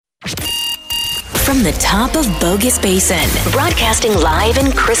From the top of Bogus Basin, broadcasting live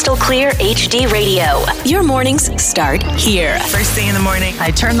in crystal clear HD radio. Your mornings start here. First thing in the morning,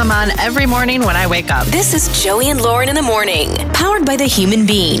 I turn them on every morning when I wake up. This is Joey and Lauren in the morning, powered by The Human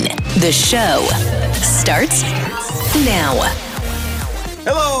Bean. The show starts now.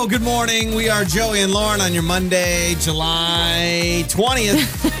 Hello, good morning. We are Joey and Lauren on your Monday, July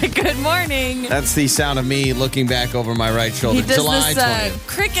 20th. Good morning. That's the sound of me looking back over my right shoulder. He does July this 20th.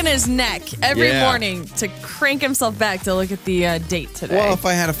 crick in his neck every morning to crank himself back to look at the date today. Well, if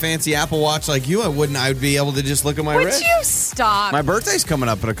I had a fancy Apple Watch like you, I would be able to just look at my Would wrist. you stop? My birthday's coming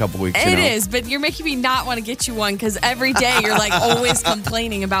up in a couple weeks. It is, but you're making me not want to get you one because every day you're like always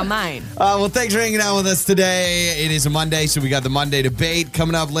complaining about mine. Well, thanks for hanging out with us today. It is a Monday, so we got the Monday debate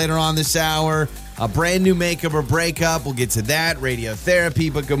coming up later on this hour. A brand new makeup or breakup. We'll get to that.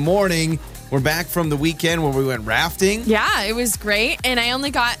 Radiotherapy. But good morning. We're back from the weekend where we went rafting. Yeah, it was great. And I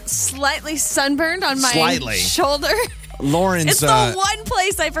only got slightly sunburned on my shoulder. Lauren's. It's the one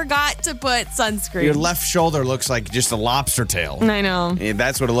place I forgot to put sunscreen. Your left shoulder looks like just a lobster tail. I know. And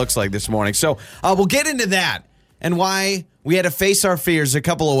that's what it looks like this morning. So we'll get into that and why we had to face our fears a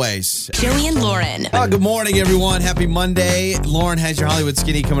couple of ways. Joey and Lauren. Good morning, everyone. Happy Monday. Lauren has your Hollywood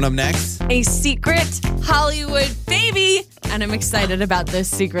Skinny coming up next. A secret Hollywood baby. And I'm excited about this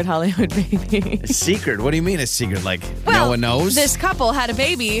secret Hollywood baby. A secret? What do you mean a secret? Like well, no one knows? This couple had a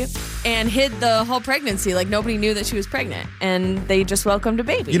baby and hid the whole pregnancy. Like nobody knew that she was pregnant. And they just welcomed a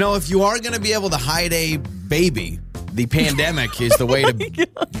baby. You know, if you are going to be able to hide a baby, the pandemic is the way to...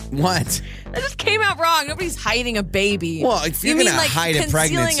 What? That just came out wrong. Nobody's hiding a baby. Well, if you're going to hide a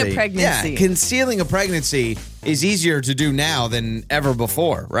pregnancy. Concealing a pregnancy. Yeah, concealing a pregnancy is easier to do now than ever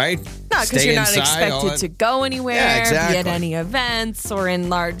before, right? No, because you're not expected to go anywhere, be at any events, or in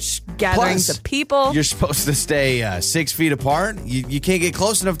large gatherings of people. You're supposed to stay 6 feet apart. You can't get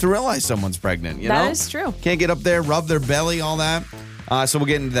close enough to realize someone's pregnant, you know? That is true. Can't get up there, rub their belly, all that. So we'll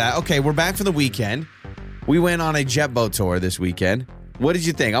get into that. Okay, we're back for the weekend. We went on a jet boat tour this weekend. What did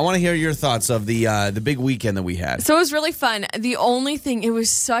you think? I want to hear your thoughts of the big weekend that we had. So it was really fun. The only thing, it was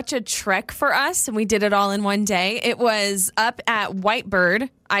such a trek for us, and we did it all in one day. It was up at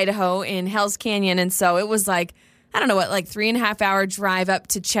Whitebird, Idaho, in Hell's Canyon, and so it was like 3.5 hour drive up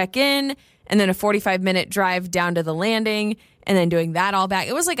to check in, and then a 45-minute drive down to the landing, and then doing that all back.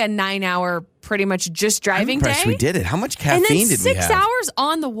 It was like a 9-hour, pretty much just driving day. We did it. How much caffeine did we have? And then 6 hours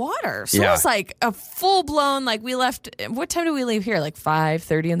on the water. So it was like a full-blown, like we left, what time did we leave here? Like 5:30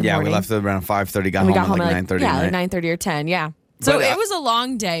 in the morning? Yeah, we left around 5:30, got home at like 9:30. Yeah, like 9:30 or 10, yeah. So it was a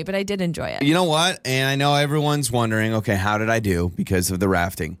long day, but I did enjoy it. You know what? And I know everyone's wondering, okay, how did I do because of the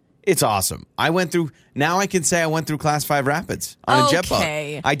rafting? It's awesome. Now I can say I went through Class 5 rapids on a jet boat.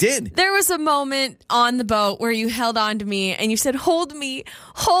 I did. There was a moment on the boat where you held on to me and you said, hold me,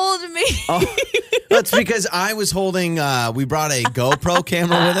 hold me. Oh, that's because I was holding, we brought a GoPro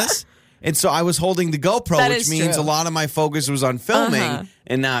camera with us. And so I was holding the GoPro, which means a lot of my focus was on filming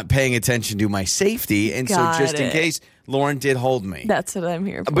and not paying attention to my safety. And so just in case, Lauren did hold me. That's what I'm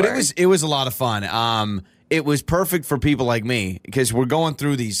here for. But it was a lot of fun. It was perfect for people like me because we're going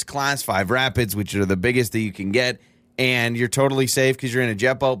through these Class 5 rapids, which are the biggest that you can get, and you're totally safe because you're in a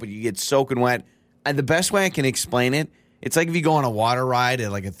jet boat, but you get soaking wet. And the best way I can explain it, it's like if you go on a water ride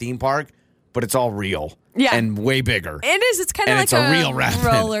at like a theme park, but it's all real and way bigger. It is. It's kind of like it's a real rapid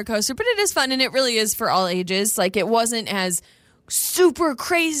roller coaster, but it is fun, and it really is for all ages. Like it wasn't as super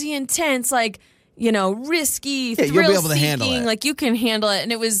crazy intense, like, risky, you'll be able to handle it. Like you can handle it,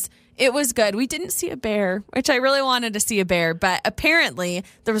 and it was good. We didn't see a bear, which I really wanted to see a bear, but apparently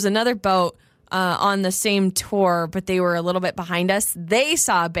there was another boat on the same tour, but they were a little bit behind us. They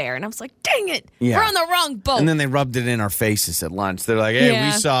saw a bear, and I was like, dang it, we're on the wrong boat. And then they rubbed it in our faces at lunch. They're like, hey,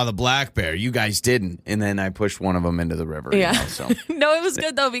 we saw the black bear. You guys didn't. And then I pushed one of them into the river. Yeah. No, it was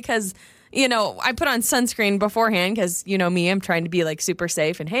good, though, because, I put on sunscreen beforehand because, me, I'm trying to be, like, super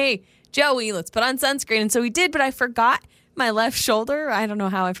safe. And, hey, Joey, let's put on sunscreen. And so we did, but I forgot my left shoulder. I don't know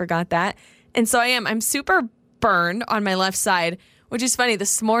how I forgot that. And so I'm super burned on my left side, which is funny.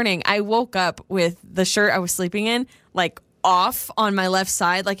 This morning, I woke up with the shirt I was sleeping in, like, off on my left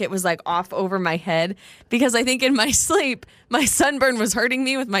side, like it was like off over my head, because I think in my sleep, my sunburn was hurting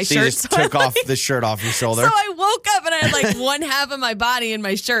me with my shirt. You just took off the shirt off your shoulder. So I woke up and I had like one half of my body in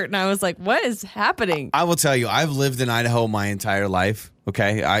my shirt, and I was like, what is happening? I will tell you, I've lived in Idaho my entire life,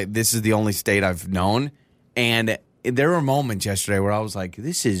 okay? This is the only state I've known, and there were moments yesterday where I was like,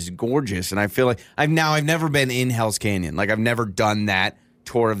 this is gorgeous, and I feel like I've never been in Hell's Canyon. Like, I've never done that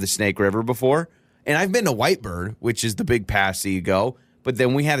tour of the Snake River before. And I've been to Whitebird, which is the big pass that you go. But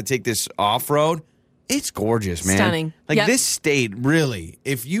then we had to take this off-road. It's gorgeous, man. Stunning. Like Yep. this state, really,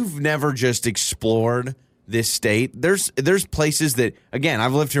 if you've never just explored this state, there's places that, again,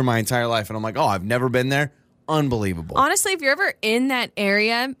 I've lived here my entire life, and I'm like, oh, I've never been there. Unbelievable. Honestly, if you're ever in that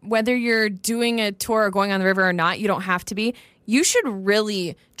area, whether you're doing a tour or going on the river or not, you don't have to be. You should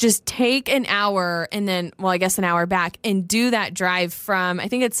really just take an hour and then, well, I guess an hour back and do that drive from, I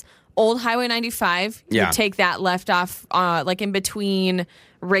think it's Old Highway 95. Yeah. You take that left off, like in between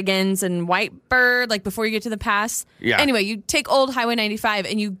Riggins and Whitebird, like before you get to the pass. Yeah. Anyway, you take Old Highway 95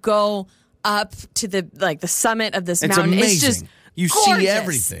 and you go up to the summit of this It's mountain. amazing. It's just You gorgeous. see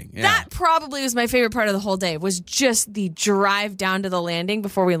everything. Yeah. That probably was my favorite part of the whole day, was just the drive down to the landing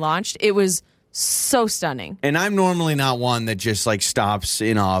before we launched. It was so stunning. And I'm normally not one that just like stops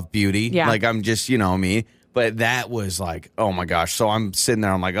in awe of beauty. Yeah. Like I'm just, me. But that was like, oh my gosh. So I'm sitting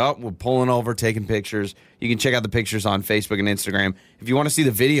there. I'm like, oh, we're pulling over, taking pictures. You can check out the pictures on Facebook and Instagram. If you want to see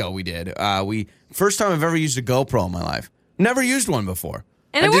the video we did, first time I've ever used a GoPro in my life. Never used one before.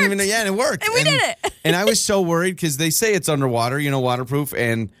 And it I didn't worked. even know, and it worked. And we did it. And I was so worried because they say it's underwater, waterproof.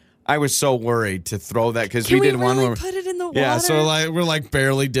 And I was so worried to throw that because Can we did one really where put it in the water? Yeah, so we're like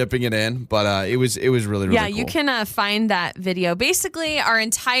barely dipping it in, but it was really really Yeah, cool. you can find that video. Basically, our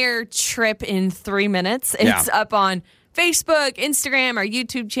entire trip in 3 minutes. It's up on Facebook, Instagram, our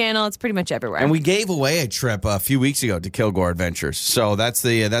YouTube channel. It's pretty much everywhere. And we gave away a trip a few weeks ago to Kilgore Adventures. So that's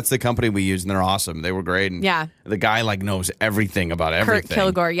the company we use, and they're awesome. They were great. And Yeah. the guy knows everything about Kurt everything.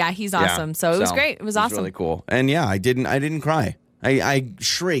 Kilgore. Yeah, he's awesome. So it was great. It was awesome. Really cool. And yeah, I didn't cry. I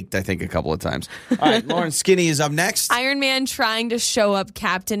shrieked, I think, a couple of times. All right, Lauren Skinny is up next. Iron Man trying to show up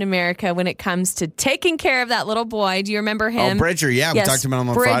Captain America when it comes to taking care of that little boy. Do you remember him? Oh, Bridger, yeah. Yes, We talked about him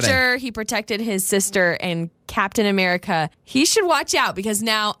on Bridger, Friday. he protected his sister, and Captain America, he should watch out because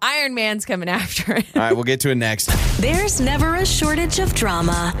now Iron Man's coming after him. All right, we'll get to it next. There's never a shortage of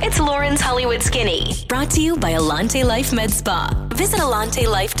drama. It's Lauren's Hollywood Skinny, brought to you by Alante Life Med Spa. Visit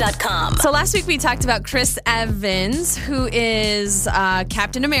AlanteLife.com. So last week we talked about Chris Evans, who is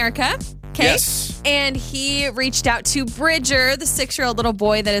Captain America. Okay. Yes. And he reached out to Bridger, the 6-year-old little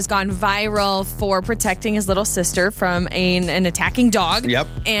boy that has gone viral for protecting his little sister from an attacking dog. Yep.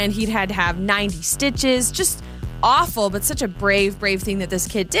 And he'd had to have 90 stitches. Just awful, but such a brave thing that this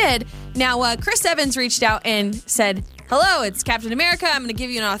kid did. Now, Chris Evans reached out and said, hello, it's Captain America. I'm going to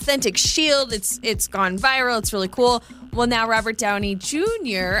give you an authentic shield. It's gone viral. It's really cool. Well, now Robert Downey Jr.,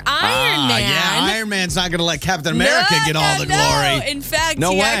 Iron Man. Yeah, Iron Man's not going to let Captain America get all the glory. In fact,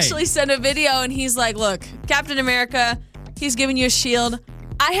 No he way. actually sent a video and he's like, look, Captain America, he's giving you a shield.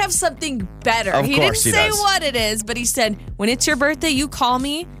 I have something better. Of He didn't course he say does. what it is, but he said, when it's your birthday, you call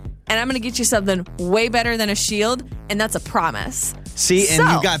me and I'm going to get you something way better than a shield. And that's a promise. See, and So-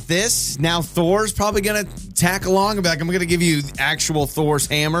 you got this. Now Thor's probably going to tack along and be like, I'm going to give you actual Thor's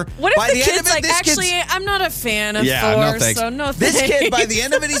hammer. What if By the end kid's of it, like, this actually, I'm not a fan of Yeah, Thor, no thanks. so no This thanks. kid, by the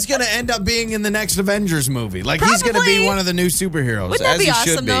end of it, he's going to end up being in the next Avengers movie. Like, he's going to be Probably. one of the new superheroes. Wouldn't that as be he should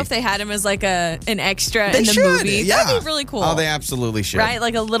awesome, be. though, if they had him as like an extra They in the should, movie? yeah. That'd be really cool. Oh, they absolutely should. Right?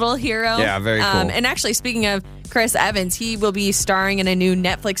 Like a little hero. Yeah, very cool. And actually, speaking of Chris Evans, he will be starring in a new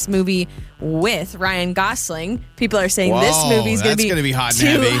Netflix movie with Ryan Gosling. People are saying this Whoa, movie's going that's to gonna be hot and too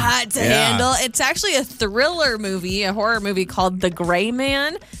heavy. hot to Yeah. handle. It's actually a thriller movie, a horror movie called The Gray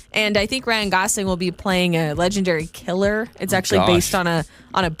Man. And I think Ryan Gosling will be playing a legendary killer. It's actually gosh. based on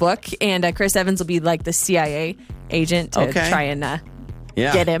a book. And Chris Evans will be like the CIA agent to Okay. try and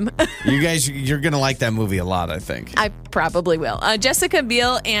Yeah. get him. You guys, you're going to like that movie a lot, I think. I probably will. Jessica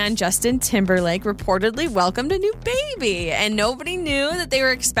Biel and Justin Timberlake reportedly welcomed a new baby, and nobody knew that they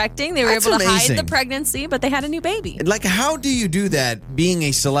were expecting. They were That's able to amazing. hide the pregnancy, but they had a new baby. Like, how do you do that being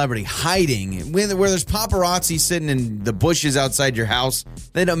a celebrity, hiding, where there's paparazzi sitting in the bushes outside your house?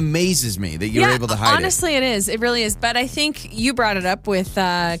 That amazes me that you're able to hide honestly, it is. It really is. But I think you brought it up with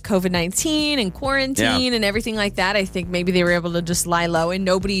COVID-19 and quarantine and everything like that. I think maybe they were able to just lie low, and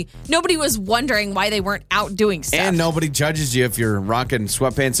nobody was wondering why they weren't out doing stuff. And nobody judges you if you're rocking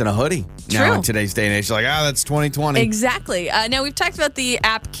sweatpants and a hoodie. Now True. in today's day and age, like, that's 2020. Exactly. Now, we've talked about the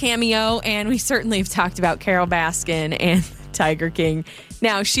app Cameo, and we certainly have talked about Carol Baskin and Tiger King.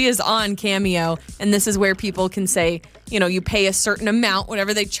 Now, she is on Cameo, and this is where people can say, you pay a certain amount,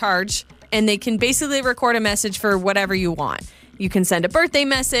 whatever they charge, and they can basically record a message for whatever you want. You can send a birthday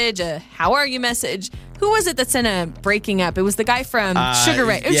message, a how are you message. Who was it that sent a breaking up? It was the guy from Sugar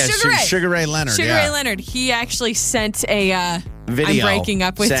Ray. It was Yeah, Sugar Ray. Sugar Ray Leonard. Sugar yeah. Ray Leonard. He actually sent a Video I'm breaking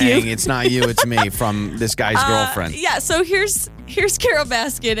up with saying you. it's not you, it's me from this guy's girlfriend. Yeah, so here's Carol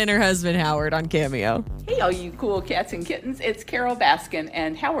Baskin and her husband Howard on Cameo. Hey, all you cool cats and kittens. It's Carol Baskin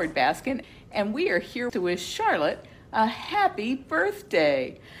and Howard Baskin, and we are here to wish Charlotte a happy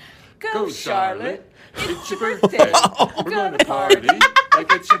birthday. Go, Charlotte. It's your birthday. We're gonna party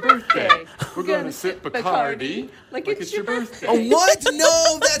like it's your birthday. We're gonna sip Bacardi like it's your birthday. What?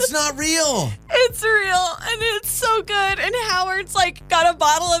 No, that's not real. It's real and it's so good. And Howard's like got a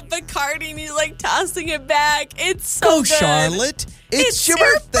bottle of Bacardi and he's like tossing it back. It's so Go, good. Charlotte. It's your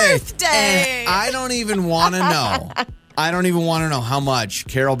birthday. And I don't even want to know. I don't even want to know how much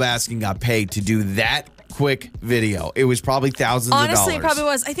Carol Baskin got paid to do that quick video. It was probably thousands of dollars. Honestly, it probably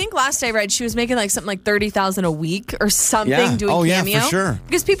was. I think last I read she was making like something like $30,000 a week or something doing Cameo. Yeah, for sure.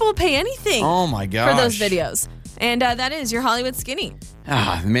 Because people will pay anything my gosh. for those videos. And that is your Hollywood Skinny.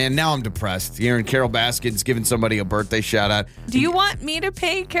 Ah, man, now I'm depressed. Hearing Carol Baskin's giving somebody a birthday shout out. Do you want me to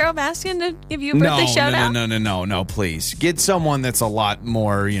pay Carol Baskin to give you a birthday shout out? No, please. Get someone that's a lot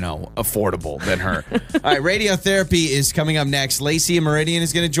more, affordable than her. All right, radiotherapy is coming up next. Lacey in Meridian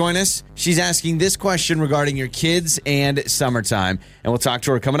is going to join us. She's asking this question regarding your kids and summertime, and we'll talk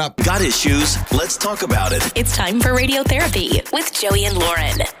to her coming up. Got issues? Let's talk about it. It's time for radiotherapy with Joey and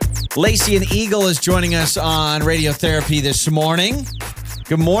Lauren. Lacey and Eagle is joining us on radiotherapy this morning.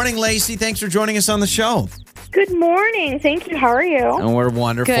 Good morning, Lacey. Thanks for joining us on the show. Good morning. Thank you. How are you? And we're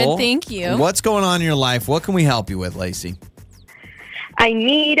wonderful. Good, thank you. What's going on in your life? What can we help you with, Lacey? I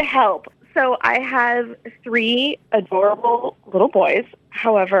need help. So I have 3 adorable little boys.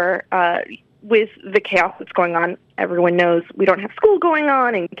 However, with the chaos that's going on, everyone knows we don't have school going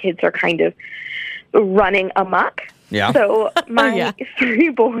on and kids are kind of running amok. Yeah. So my 3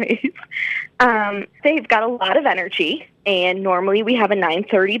 boys, they've got a lot of energy, and normally we have a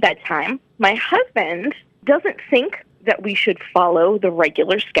 9:30 bedtime. My husband doesn't think that we should follow the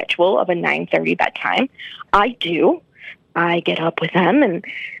regular schedule of a 9:30 bedtime. I do. I get up with them, and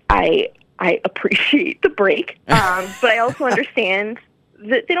I appreciate the break, but I also understand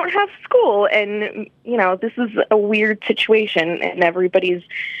that they don't have school, and, this is a weird situation, and everybody's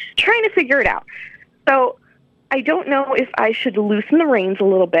trying to figure it out. So I don't know if I should loosen the reins a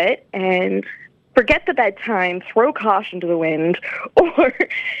little bit and forget the bedtime, throw caution to the wind, or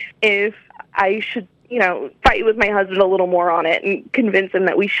if I should, fight with my husband a little more on it and convince him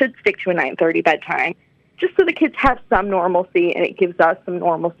that we should stick to a 9:30 bedtime, just so the kids have some normalcy and it gives us some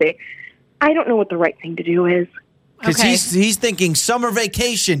normalcy. I don't know what the right thing to do is. Because he's thinking summer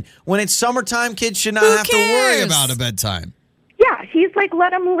vacation. When it's summertime, kids should not have to worry about a bedtime. Yeah, he's like, let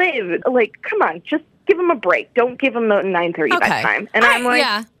them live. Like, come on, just give them a break. Don't give them the 9:30 bedtime. And I'm like,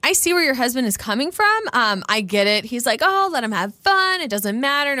 yeah, I see where your husband is coming from. I get it. He's like, let him have fun. It doesn't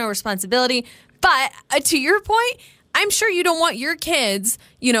matter. No responsibility. But to your point, I'm sure you don't want your kids,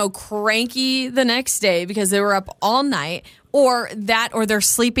 cranky the next day because they were up all night, or they're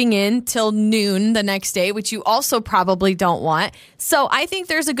sleeping in till noon the next day, which you also probably don't want. So I think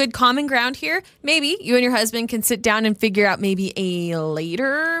there's a good common ground here. Maybe you and your husband can sit down and figure out maybe a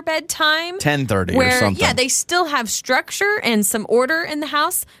later bedtime. 10:30 or something. Yeah, they still have structure and some order in the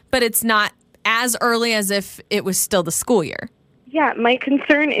house, but it's not as early as if it was still the school year. Yeah, my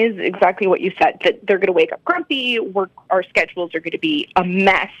concern is exactly what you said, that they're going to wake up grumpy, our schedules are going to be a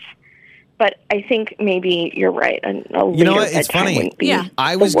mess. But I think maybe you're right. You know what? It's funny. Yeah.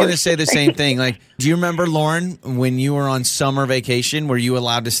 I was going to say the same thing. Like, do you remember, Lauren, when you were on summer vacation, were you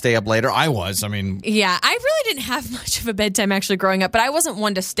allowed to stay up later? I was. Yeah, I really didn't have much of a bedtime actually growing up, but I wasn't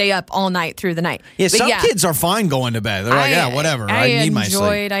one to stay up all night through the night. Yeah, some kids are fine going to bed. They're like, whatever. I need my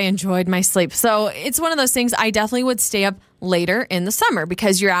sleep. I enjoyed my sleep. So it's one of those things I definitely would stay up later in the summer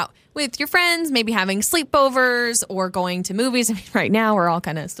because you're out with your friends, maybe having sleepovers or going to movies. Right now we're all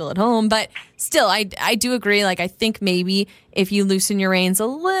kind of still at home, but still, I do agree. Like, I think maybe if you loosen your reins a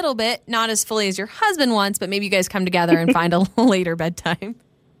little bit, not as fully as your husband wants, but maybe you guys come together and find a later bedtime.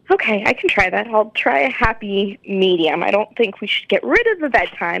 Okay, I can try that. I'll try a happy medium. I don't think we should get rid of the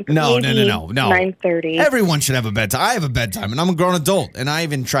bedtime. No. 9:30. Everyone should have a bedtime. I have a bedtime, and I'm a grown adult, and I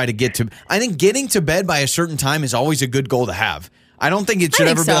even try to get to... I think getting to bed by a certain time is always a good goal to have. I don't think it should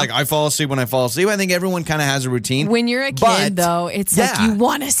ever be like, I fall asleep when I fall asleep. I think everyone kind of has a routine. When you're a kid, though, it's like you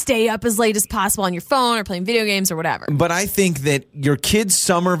want to stay up as late as possible on your phone or playing video games or whatever. But I think that your kid's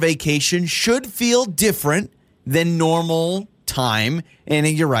summer vacation should feel different than normal time. And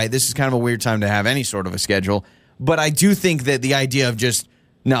you're right, this is kind of a weird time to have any sort of a schedule. But I do think that the idea of just,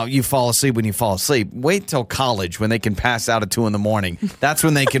 no, you fall asleep when you fall asleep. Wait till college when they can pass out at 2 a.m. That's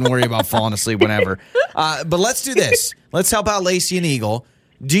when they can worry about falling asleep whenever. But let's do this. Let's help out Lacey and Eagle.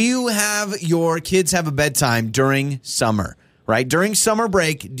 Do you have your kids have a bedtime during summer, right? During summer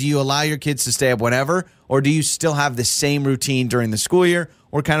break, do you allow your kids to stay up whenever, or do you still have the same routine during the school year,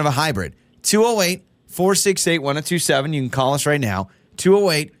 or kind of a hybrid? 208-468-1027. You can call us right now.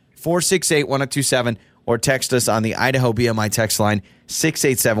 208-468-1027. or text us on the Idaho BMI text line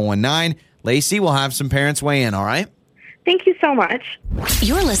 68719. Lacey will have some parents weigh in, all right? Thank you so much.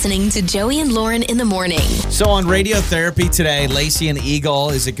 You're listening to Joey and Lauren in the morning. So on radiotherapy today, Lacey in Eagle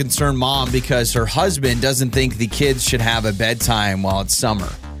is a concerned mom because her husband doesn't think the kids should have a bedtime while it's summer.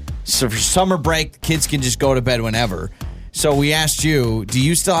 So for summer break, the kids can just go to bed whenever. So we asked you, do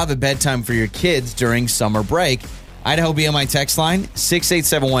you still have a bedtime for your kids during summer break? Idaho BMI text line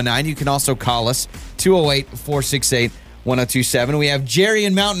 68719. You can also call us 208-468-1027. We have Jerry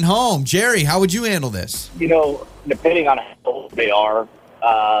in Mountain Home. Jerry, how would you handle this? You know, depending on how old they are,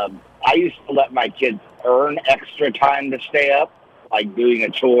 I used to let my kids earn extra time to stay up, like doing a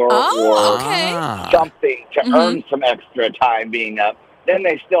chore or something to earn some extra time being up. Then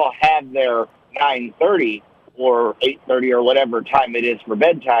they still have their 9:30 or 8:30 or whatever time it is for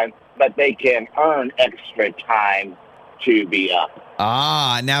bedtime, but they can earn extra time to be up.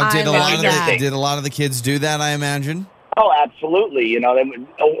 Now did a lot of the kids do that, I imagine? Oh, absolutely. You know,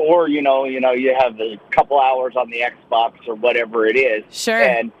 or you have a couple hours on the Xbox or whatever it is. Sure.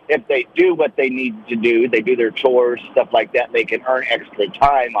 And if they do what they need to do, they do their chores, stuff like that, they can earn extra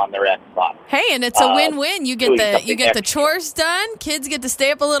time on their Xbox. Hey, and it's a win-win. You get the chores done. Kids get to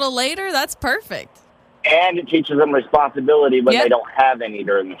stay up a little later. That's perfect. And it teaches them responsibility when they don't have any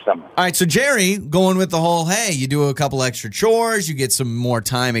during the summer. All right, so Jerry, going with the whole, hey, you do a couple extra chores, you get some more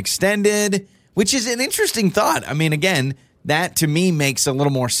time extended, which is an interesting thought. I mean, again, that to me makes a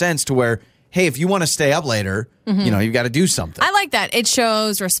little more sense to where, hey, if you want to stay up later, you've got to do something. I like that. It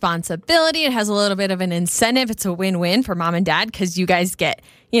shows responsibility. It has a little bit of an incentive. It's a win-win for mom and dad because you guys get,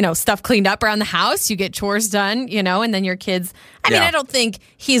 stuff cleaned up around the house. You get chores done, and then your kids. I mean, I don't think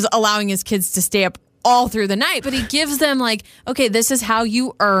he's allowing his kids to stay up all through the night, but he gives them like, okay, this is how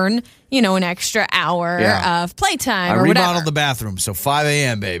you earn, an extra hour of playtime or whatever. I remodeled the bathroom, so 5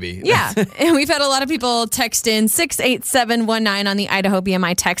 a.m., baby. Yeah, and we've had a lot of people text in 68719 on the Idaho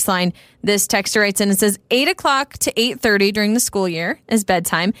BMI text line. This texter writes in and says 8 o'clock to 8:30 during the school year is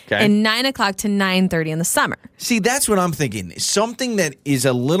bedtime, and 9 o'clock to 9:30 in the summer. See, that's what I'm thinking. Something that is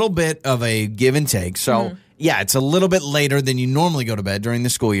a little bit of a give and take. So, yeah, it's a little bit later than you normally go to bed during the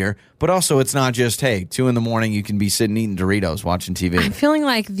school year, but also it's not just, hey, 2 in the morning, you can be sitting eating Doritos, watching TV. I'm feeling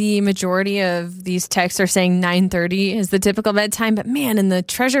like the majority of these texts are saying 9:30 is the typical bedtime, but man, in the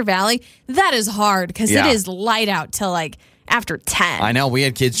Treasure Valley, that is hard because it is light out till like after 10. I know. We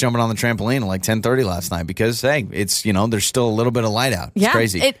had kids jumping on the trampoline at like 10:30 last night because, hey, it's, there's still a little bit of light out. It's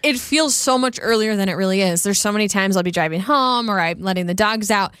crazy. It feels so much earlier than it really is. There's so many times I'll be driving home or I'm letting the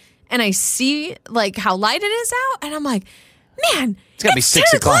dogs out, and I see like how light it is out, and I'm like, man, it's got to be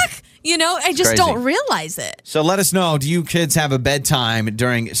 6 o'clock. I just don't realize it. So let us know, do you kids have a bedtime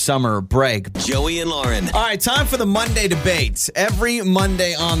during summer break? Joey and Lauren. All right, time for the Monday debate. Every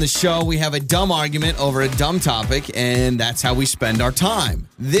Monday on the show, we have a dumb argument over a dumb topic, and that's how we spend our time.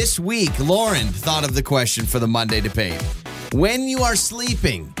 This week, Lauren thought of the question for the Monday debate. When you are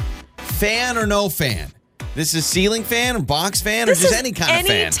sleeping, fan or no fan? This is ceiling fan or box fan or just any kind of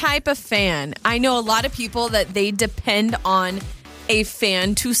fan? Any type of fan. I know a lot of people that they depend on a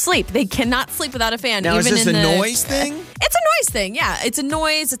fan to sleep. They cannot sleep without a fan. Now, even is this a noise thing? It's a noise thing, yeah. It's a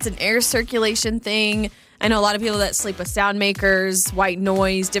noise. It's an air circulation thing. I know a lot of people that sleep with sound makers, white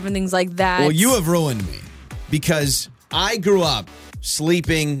noise, different things like that. Well, you have ruined me because I grew up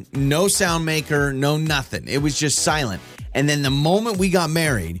sleeping, no sound maker, no nothing. It was just silent. And then the moment we got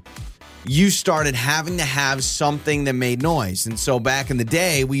married, you started having to have something that made noise. And so back in the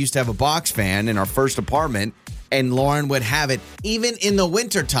day, we used to have a box fan in our first apartment, and Lauren would have it even in the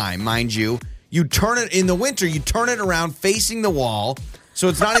wintertime, mind you. You turn it in the winter, you turn it around facing the wall, so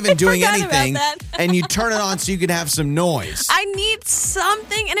it's not even doing anything, and you turn it on so you can have some noise. I need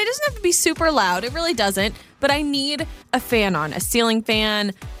something, and it doesn't have to be super loud. It really doesn't. But I need a fan on, a ceiling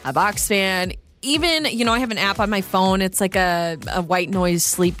fan, a box fan. Even, I have an app on my phone. It's like a white noise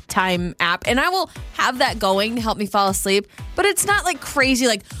sleep time app. And I will have that going to help me fall asleep. But it's not like crazy,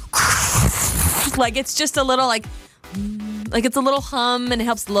 like it's just a little like it's a little hum, and it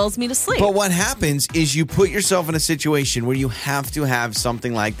helps lulls me to sleep. But what happens is you put yourself in a situation where you have to have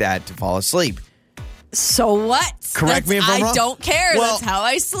something like that to fall asleep. So what? Correct me if I'm wrong. I don't care. Well, that's how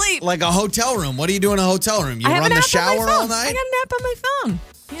I sleep. Like a hotel room. What do you do in a hotel room? You run the shower all night? I got an app on my phone.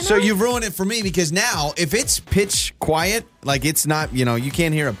 So you've ruined it for me because now if it's pitch quiet, like it's not, you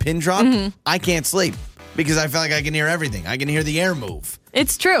can't hear a pin drop, I can't sleep because I feel like I can hear everything. I can hear the air move.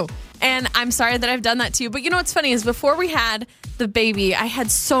 It's true. And I'm sorry that I've done that to you. But what's funny is before we had the baby, I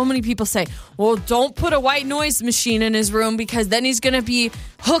had so many people say, well, don't put a white noise machine in his room because then he's going to be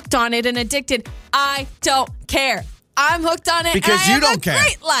hooked on it and addicted. I don't care. I'm hooked on it. Because and I you have don't a care.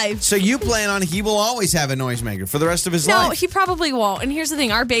 Great life. So you plan on he will always have a noisemaker for the rest of his No, life? he probably won't. And here's the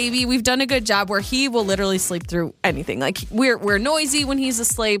thing: our baby, we've done a good job where he will literally sleep through anything. Like we're noisy when he's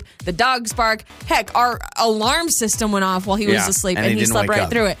asleep. The dogs bark. Heck, our alarm system went off while he was asleep, and and he he didn't slept wake right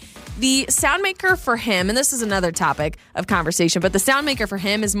up. through it. The sound maker for him, and this is another topic of conversation, but the sound maker for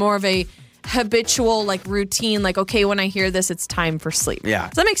him is more of a habitual, like routine, like, okay, when I hear this, it's time for sleep. Yeah.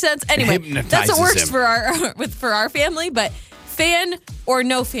 Does that make sense? Anyway, that's what hypnotizes works him. for our family, but fan or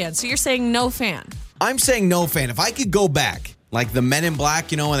no fan? So you're saying no fan. I'm saying no fan. If I could go back, like the Men in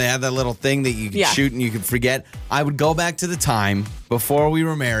Black, when they had that little thing that you could shoot and you could forget, I would go back to the time before we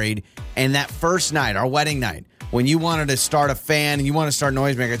were married and that first night, our wedding night, when you wanted to start a fan and you want to start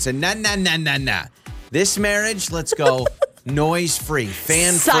noisemaker, I'd say, nah. This marriage, let's go noise-free,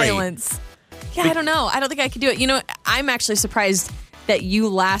 fan-free. Silence. Yeah, I don't know. I don't think I could do it. I'm actually surprised that you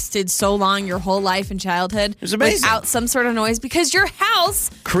lasted so long your whole life and childhood was amazing. without some sort of noise because your house,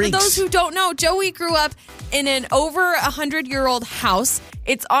 Creaks. for those who don't know, Joey grew up in an over 100-year-old house.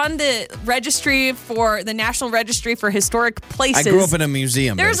 It's on the National Registry for Historic Places. I grew up in a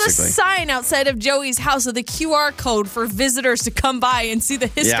museum, There's basically. a sign outside of Joey's house with a QR code for visitors to come by and see the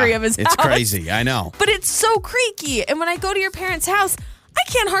history of his house. It's crazy. I know. But it's so creaky. And when I go to your parents' house, I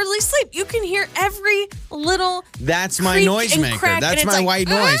can't hardly sleep. You can hear every little That's my creak noisemaker. and crack, That's and my it's white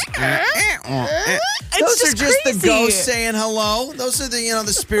like, noise. It's Those are just crazy. the ghosts saying hello. Those are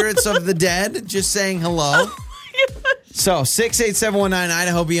the spirits of the dead just saying hello. So 68719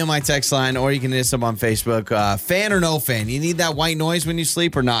 Idaho BMI text line, or you can hit us up on Facebook. Fan or no fan? You need that white noise when you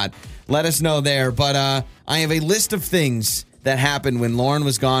sleep or not? Let us know there. But I have a list of things that happened when Lauren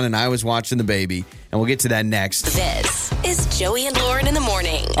was gone and I was watching the baby, and we'll get to that next. This is Joey and Lauren in the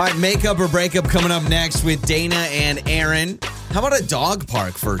morning. All right, makeup or breakup coming up next with Dana and Aaron. How about a dog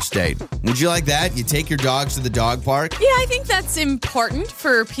park first date? Would you like that? You take your dogs to the dog park? Yeah, I think that's important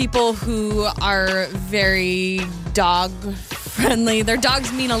for people who are very dog friendly. Their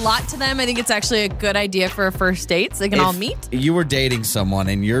dogs mean a lot to them. I think it's actually a good idea for a first date so they can all meet. If you were dating someone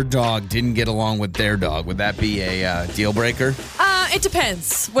and your dog didn't get along with their dog, would that be a deal breaker? It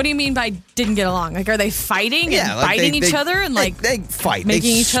depends. What do you mean by didn't get along? Like, are they fighting and like biting each other and they fight,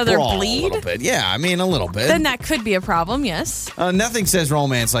 making they each other sprawl bleed? a little bit. Yeah, I mean a little bit. Then that could be a problem, yes. Nothing says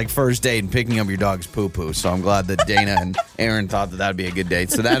romance like first date and picking up your dog's poo-poo. So I'm glad that Dana and Aaron thought that would be a good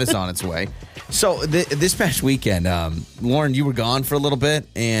date. So that is on its way. So this past weekend, Lauren, you were gone for a little bit,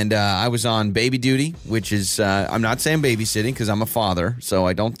 and I was on baby duty, which is, I'm not saying babysitting because I'm a father, so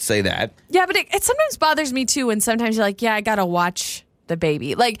I don't say that. Yeah, but it sometimes bothers me too when sometimes you're like, yeah, I got to watch the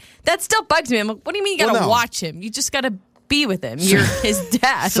baby. Like, that still bugs me. I'm like, what do you mean you got to watch him? You just got to be with him. You're his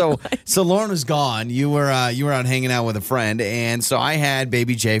dad. So Lauren was gone. You were out hanging out with a friend, and so I had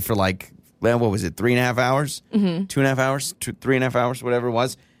baby Jay for like, what was it, 3.5 hours? Mm-hmm. 2.5 hours? 3.5 hours, whatever it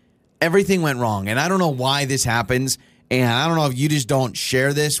was. Everything went wrong, and I don't know why this happens, and I don't know if you just don't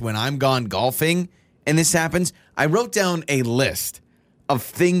share this when I'm gone golfing and this happens. I wrote down a list of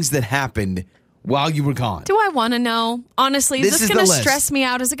things that happened while you were gone. Do I want to know? Honestly, is this going to list. stress me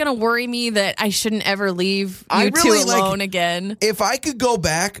out? Is it going to worry me that I shouldn't ever leave you two alone again? If I could go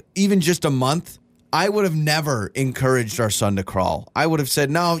back even just a month, I would have never encouraged our son to crawl. I would have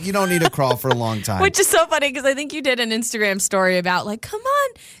said, no, you don't need to crawl for a long time. Which is so funny because I think you did an Instagram story about like, come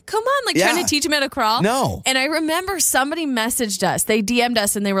on, like trying to teach him how to crawl. No. And I remember somebody messaged us. They DM'd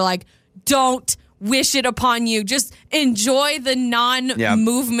us and they were like, don't wish it upon you. Just enjoy the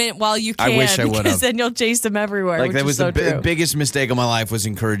non-movement while you can. I wish I would have. Because then you'll chase him everywhere. Like, which that was is so the true. biggest mistake of my life was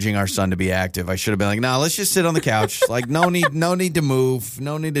encouraging our son to be active. I should have been like, no, let's just sit on the couch. Like, no need to move.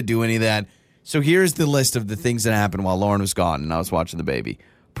 No need to do any of that. So here's the list of the things that happened while Lauren was gone and I was watching the baby.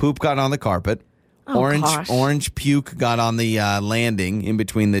 Poop got on the carpet. Orange puke got on the landing in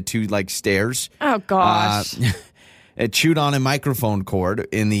between the two stairs. Oh gosh. It chewed on a microphone cord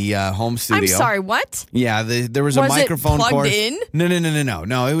in the home studio. I'm sorry, what? Yeah, there was a microphone it plugged cord. in?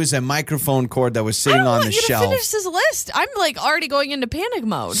 No. It was a microphone cord that was sitting on the shelf. I want you to finish this list. I'm already going into panic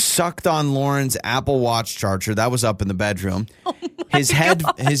mode. Sucked on Lauren's Apple Watch charger. That was up in the bedroom. Oh His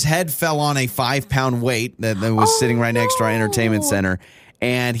head fell on a 5-pound weight that was sitting right next to our entertainment center.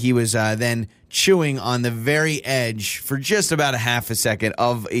 And he was then chewing on the very edge for just about a half a second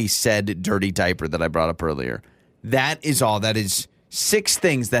of a said dirty diaper that I brought up earlier. That is all. That is 6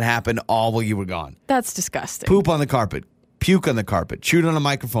 things that happened all while you were gone. That's disgusting. Poop on the carpet. Puke on the carpet. Chewed on a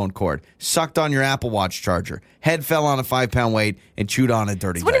microphone cord. Sucked on your Apple Watch charger. Head fell on a 5-pound weight and chewed on a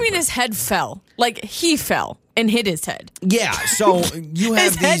dirty diaper. What do you mean his head fell? Like he fell and hit his head? Yeah, so you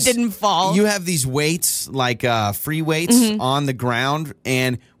have his head didn't fall. You have these weights, like free weights on the ground,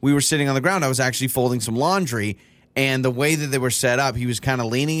 and we were sitting on the ground. I was actually folding some laundry, and the way that they were set up, he was kind of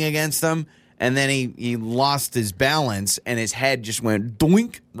leaning against them, and then he lost his balance, and his head just went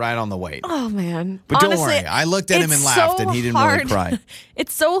doink right on the weight. Oh, man. But honestly, don't worry. I looked at him and laughed, and he didn't really cry.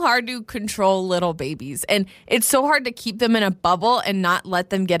 It's so hard to control little babies, and it's so hard to keep them in a bubble and not let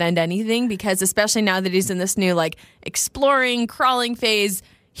them get into anything, because especially now that he's in this new, like, exploring, crawling phase,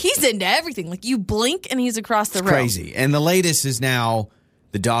 he's into everything. Like, you blink, and he's across the room. Crazy. And the latest is now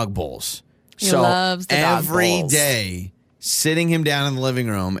the dog bowls. He loves the dog every bowls. day, sitting him down in the living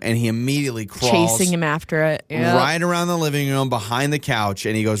room, and he immediately crawls Chasing him after it. Yep. right around the living room behind the couch,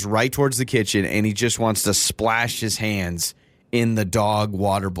 and he goes right towards the kitchen, and he just wants to splash his hands in the dog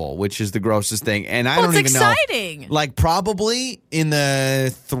water bowl, which is the grossest thing. And I don't even exciting. know. Like, probably in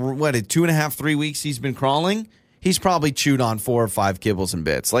the 2.5, 3 weeks he's been crawling, he's probably chewed on 4 or 5 kibbles and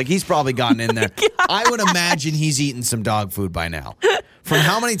bits. Like, he's probably gotten in there. I would imagine he's eaten some dog food by now. From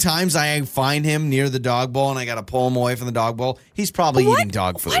how many times I find him near the dog bowl and I got to pull him away from the dog bowl, he's probably eating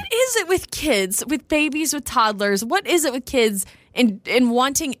dog food. What is it with kids, with babies, with toddlers? What is it with kids in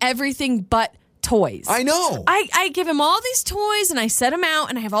wanting everything but toys? I know. I give him all these toys and I set him out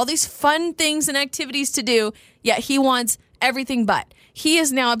and I have all these fun things and activities to do, yet he wants everything but. He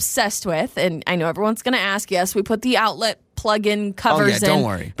is now obsessed with, and I know everyone's going to ask, yes, we put the outlet plug-in covers in. Don't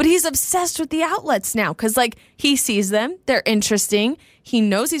worry. But he's obsessed with the outlets now because, like, he sees them. They're interesting. He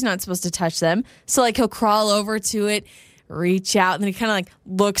knows he's not supposed to touch them. So, like, he'll crawl over to it, reach out, and then he kind of, like,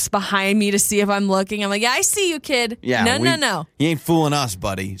 looks behind me to see if I'm looking. I'm like, yeah, I see you, kid. Yeah, No. You ain't fooling us,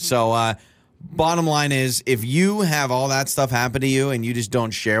 buddy. So, bottom line is, if you have all that stuff happen to you and you just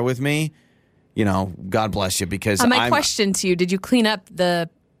don't share with me, you know, God bless you, because my question to you, did you clean up the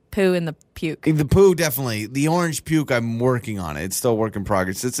poo and the puke? The poo, definitely. The orange puke, I'm working on it. It's still a work in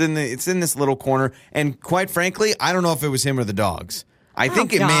progress. It's in this little corner, and quite frankly, I don't know if it was him or the dogs. I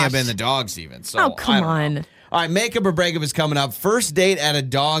think it may have been the dogs even. So come on. All right, makeup or breakup is coming up. First date at a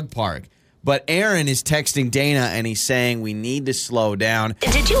dog park. But Aaron is texting Dana, and he's saying we need to slow down.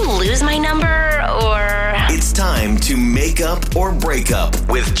 Did you lose my number, or? It's time to make up or break up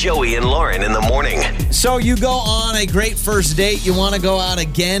with Joey and Lauren in the morning. So you go on a great first date. You want to go out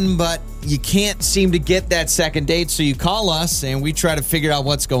again, but you can't seem to get that second date. So you call us, and we try to figure out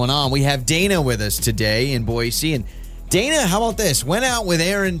what's going on. We have Dana with us today in Boise. And Dana, how about this? Went out with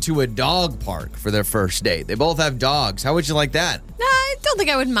Aaron to a dog park for their first date. They both have dogs. How would you like that? I don't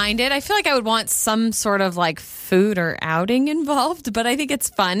think I would mind it. I feel like I would want some sort of like food or outing involved, but I think it's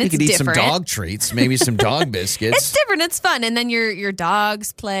fun. It's different. You could eat different. some dog treats, maybe some dog biscuits. It's different. It's fun, and then your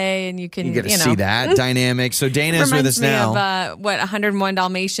dogs play, and you get to see that dynamic. So Dana's with us now. Reminds me of 101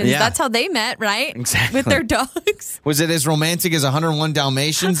 Dalmatians. Yeah. That's how they met, right? Exactly. With their dogs. Was it as romantic as 101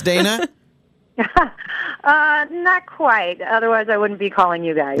 Dalmatians, Dana? Not quite. Otherwise, I wouldn't be calling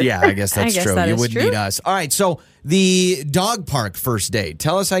you guys. Yeah, I guess that's true. that You is wouldn't true. need us. All right, so the dog park first date.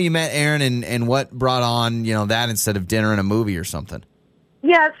 Tell us how you met Aaron and what brought on, that instead of dinner and a movie or something.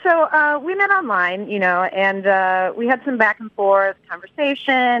 Yeah, so we met online, and we had some back and forth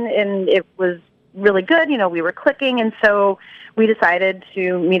conversation, and it was really good. We were clicking, and so we decided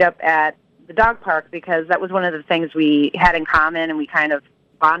to meet up at the dog park because that was one of the things we had in common and we kind of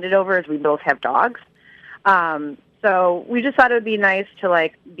bonded over as we both have dogs. So we just thought it would be nice to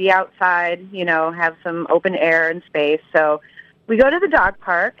be outside, have some open air and space. So we go to the dog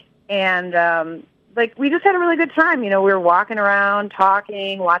park and, we just had a really good time. We were walking around,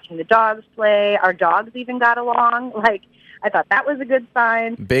 talking, watching the dogs play. Our dogs even got along. I thought that was a good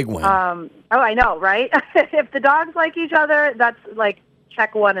sign. Big win. I know, right? If the dogs like each other, that's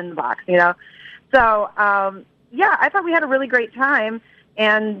check one in the box, So, I thought we had a really great time.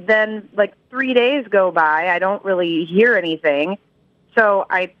 And then 3 days go by. I don't really hear anything. So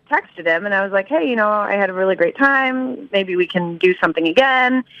I texted him and I was like, hey, I had a really great time. Maybe we can do something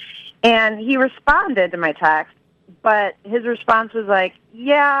again. And he responded to my text, but his response was like,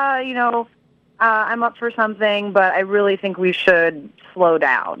 yeah, I'm up for something, but I really think we should slow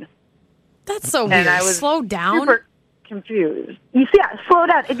down. That's so weird. And I was slow down? Super confused. Yeah, slow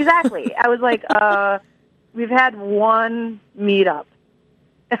down. Exactly. I was like, we've had one meetup.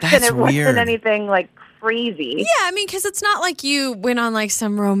 That's and it weird. wasn't anything crazy. Yeah, because it's not like you went on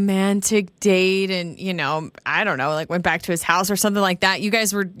some romantic date and, I don't know, went back to his house or something like that. You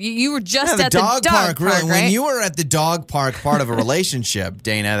guys were, you were just at the dog park, really. right? When you were at the dog park part of a relationship,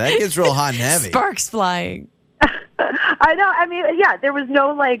 Dana, that gets real hot and heavy. Sparks flying. I know. There was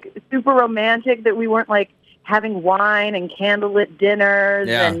no super romantic that we weren't having wine and candlelit dinners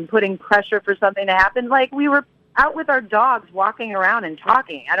and putting pressure for something to happen. We were out with our dogs walking around and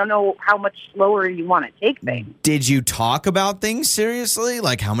talking. I don't know how much slower you want to take things. Did you talk about things seriously?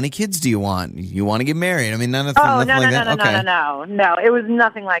 Like, how many kids do you want? You want to get married? I mean, nothing like that? No. It was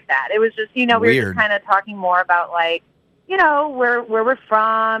nothing like that. It was just, we were just kind of talking more about, like, where we're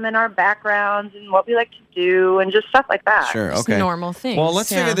from and our backgrounds and what we like to do and just stuff like that. Sure, Just okay. normal things. Well, let's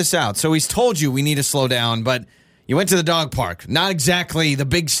figure this out. So he's told you we need to slow down, but you went to the dog park. Not exactly the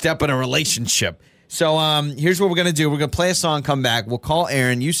big step in a relationship. So here's what we're going to do. We're going to play a song, come back. We'll call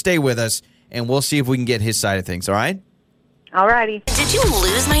Aaron. You stay with us, and we'll see if we can get his side of things, all right? All righty. Did you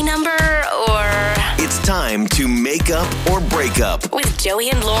lose my number or... It's time to make up or break up with Joey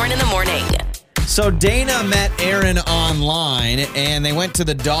and Lauren in the morning. So Dana met Aaron online, and they went to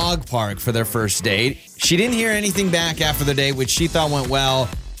the dog park for their first date. She didn't hear anything back after the date, which she thought went well.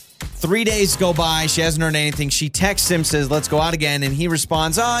 3 days go by. She hasn't heard anything. She texts him, says, let's go out again. And he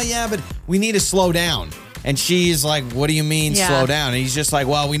responds, oh, yeah, but we need to slow down. And she's like, what do you mean slow down? And he's just like,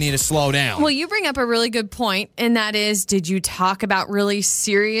 well, we need to slow down. Well, you bring up a really good point, and that is, did you talk about really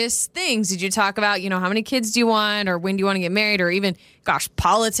serious things? Did you talk about, how many kids do you want, or when do you want to get married, or even,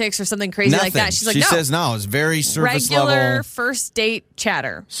 politics or something crazy like that? She's like, she says no. It's very surface regular level. first date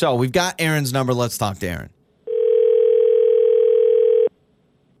chatter. So we've got Aaron's number. Let's talk to Aaron.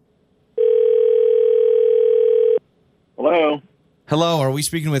 Hello. Hello, are we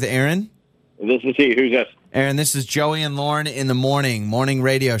speaking with Aaron? This is he. Who's this? Aaron, this is Joey and Lauren in the morning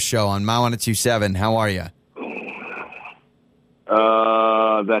radio show on My 102.7. How are you?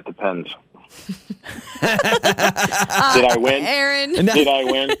 That depends. Did I win? Aaron. Did I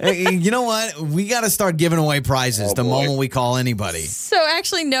win? You know what? We got to start giving away prizes the moment we call anybody. So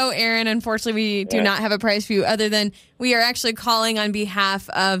actually, no, Aaron. Unfortunately, we do not have a prize for you other than we are actually calling on behalf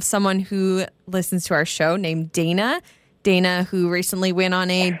of someone who listens to our show named Dana. Dana, who recently went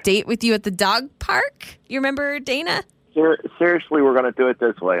on a date with you at the dog park. You remember Dana? Seriously, we're going to do it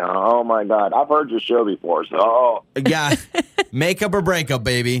this way, huh? Oh, my God. I've heard your show before, so... Yeah, make up or break up,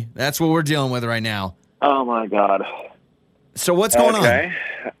 baby. That's what we're dealing with right now. Oh, my God. So what's going on? Okay,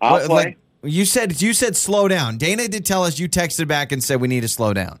 I'll play. Like, you said slow down. Dana did tell us you texted back and said we need to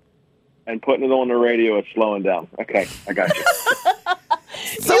slow down. And putting it on the radio is slowing down. Okay, I got you.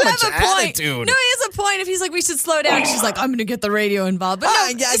 So you much have a point. attitude. No, he has a point. If he's like, we should slow down, she's like, I'm going to get the radio involved.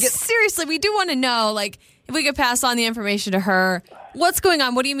 But seriously, we do want to know, like, if we could pass on the information to her. What's going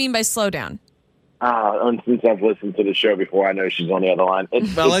on? What do you mean by slow down? Since I've listened to the show before, I know she's on the other line.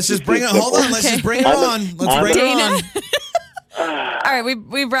 Let's just bring it. Hold on. Let's just bring her on. Let's bring her on. All right,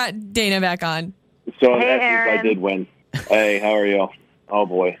 we brought Dana back on. So in essence, I did win. Hey, how are you? Oh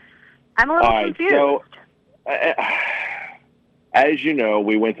boy, I'm a little confused. So, as you know,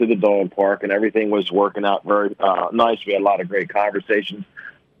 we went to the dog park and everything was working out very nice. We had a lot of great conversations.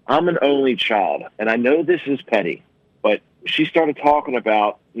 I'm an only child, and I know this is petty, but she started talking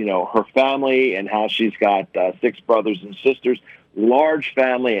about, her family and how she's got 6 brothers and sisters, large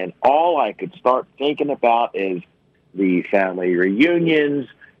family, and all I could start thinking about is the family reunions,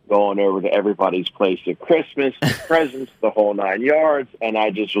 going over to everybody's place at Christmas, presents, the whole 9 yards, and I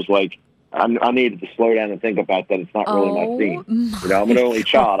just was like, I needed to slow down and think about that. It's not really my theme. I'm an only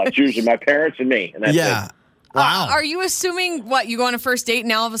child. It's usually my parents and me, and that's it. Wow. Are you assuming, you go on a first date and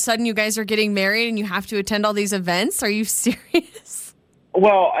now all of a sudden you guys are getting married and you have to attend all these events? Are you serious?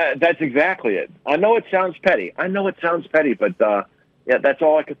 Well, that's exactly it. I know it sounds petty. But that's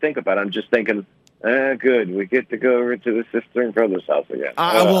all I could think about. I'm just thinking, good. We get to go over to the sister and brother's house again.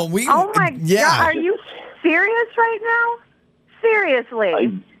 Oh my God. Are you serious right now?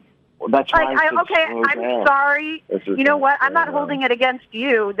 Seriously? That's why I'm sorry. You know what? I'm not holding it against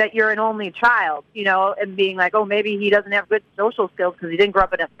you that you're an only child, and being like, oh, maybe he doesn't have good social skills because he didn't grow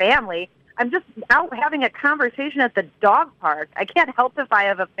up in a family. I'm just out having a conversation at the dog park. I can't help if I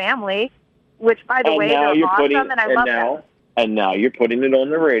have a family, which, by the way, they're awesome, and I love them. And now you're putting it on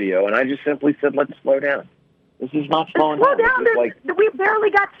the radio, and I just simply said, let's slow down. This is not slowing down. Slow down. We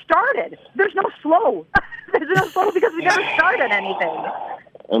barely got started. There's no slow. There's no slow because we never started anything.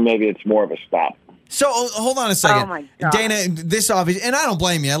 Or maybe it's more of a stop. So hold on a second. Oh my God. Dana, this obvious, and I don't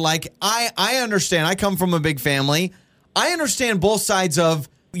blame you. Like, I understand. I come from a big family. I understand both sides of,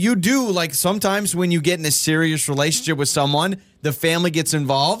 you do, like, sometimes when you get in a serious relationship with someone, the family gets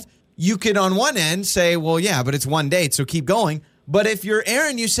involved. You could, on one end, say, well, yeah, but it's one date, so keep going. But if you're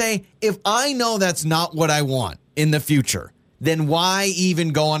Aaron, you say, if I know that's not what I want in the future, then why even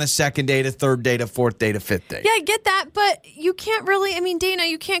go on a second date, a third date, a fourth date, a fifth date? Yeah, I get that, but you can't really, Dana,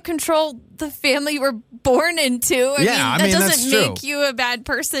 you can't control the family you were born into. That doesn't make you a bad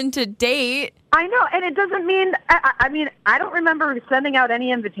person to date. I know, and it doesn't mean, I don't remember sending out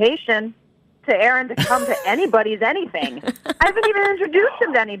any invitation. to Aaron to come to anybody's anything. I haven't even introduced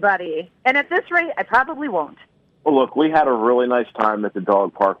him to anybody. And at this rate, I probably won't. Well, look, we had a really nice time at the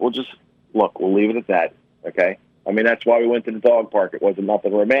dog park. We'll leave it at that, okay? I mean, that's why we went to the dog park. It wasn't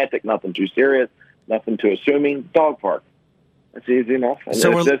nothing romantic, nothing too serious, nothing too assuming. Dog park. That's easy enough. And if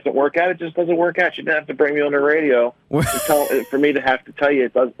it doesn't work out, it just doesn't work out. You didn't have to bring me on the radio for me to have to tell you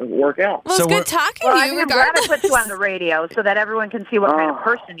it doesn't work out. Well, it's good talking to you, I'm glad I put you on the radio so that everyone can see what kind of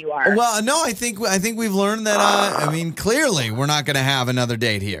person you are. Well, no, I think we've learned that, clearly we're not going to have another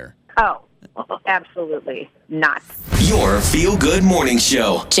date here. Oh, absolutely not. Your feel-good morning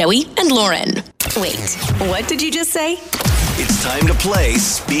show. Joey and Lauren. Wait, what did you just say? It's time to play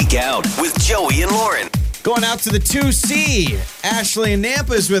Speak Out with Joey and Lauren. Going out to the 2C. Ashley and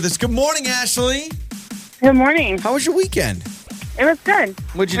Nampa is with us. Good morning, Ashley. Good morning. How was your weekend? It was good.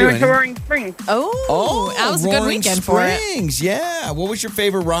 What'd you do? We went to Roaring Springs. Oh, that was a good weekend for it. Springs, yeah. What was your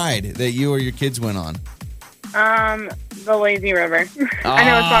favorite ride that you or your kids went on? The Lazy River. I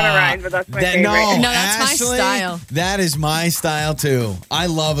know it's not a ride, but that's my favorite. No, that's Ashley, my style. That is my style, too. I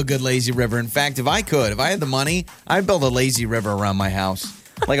love a good lazy river. In fact, if I had the money, I'd build a lazy river around my house.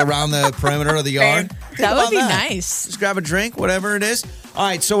 Like around the perimeter of the yard. That would be nice. Just grab a drink, whatever it is. All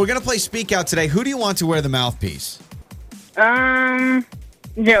right, so we're going to play Speak Out today. Who do you want to wear the mouthpiece? Joey.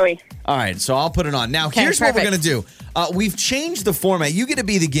 All right, so I'll put it on. Now, here's what we're going to do. We've changed the format. You get to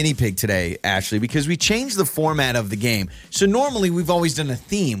be the guinea pig today, Ashley, because we changed the format of the game. So normally we've always done a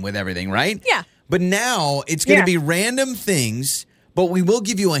theme with everything, right? Yeah. But now it's going to be random things, but we will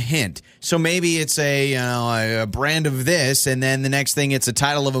give you a hint. So maybe it's a brand of this, and then the next thing it's a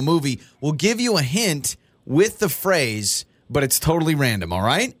title of a movie. We'll give you a hint with the phrase, but it's totally random, all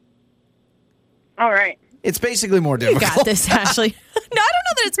right? All right. It's basically more difficult. You got this, Ashley. No, I don't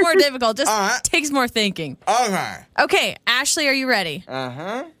know that it's more difficult. Just takes more thinking. Okay. Okay, Ashley, are you ready?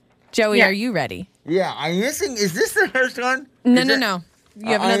 Uh-huh. Joey, are you ready? Yeah, I'm missing. Is this the first one? No. You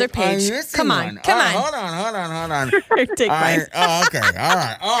have another page. Come on. Hold on. Take mine. Okay. All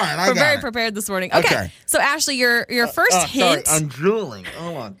right. We're very prepared this morning. Okay. So, Ashley, your first hint. Sorry, I'm drooling.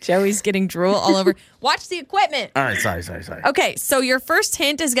 Hold on. Joey's getting drool all over. Watch the equipment. All right. Sorry. Okay. So, your first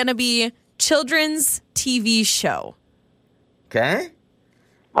hint is going to be children's TV show. Okay.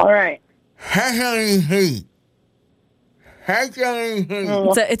 All right.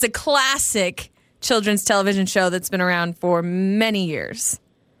 It's a classic children's television show that's been around for many years.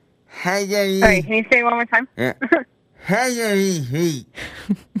 All right, can you say it one more time?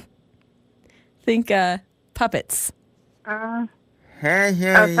 Think puppets.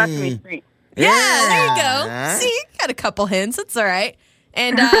 Sesame Street. Yeah, there you go. See, you got a couple hints. It's all right.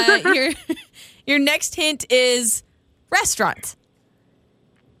 And your next hint is restaurant.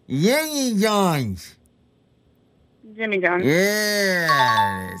 Jimmy John's. Jimmy John's.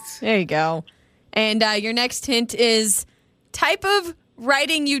 Yes. There you go. And your next hint is type of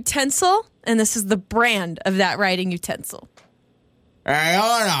writing utensil, and this is the brand of that writing utensil.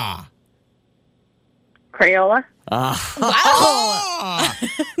 Crayola. Crayola. Wow.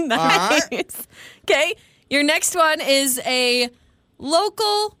 Nice. Okay. Your next one is a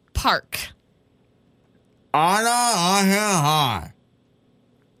local park.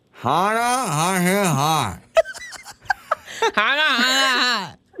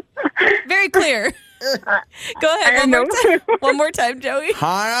 Very clear. Go ahead. One more time, Joey.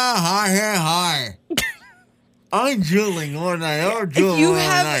 I'm drooling all night. You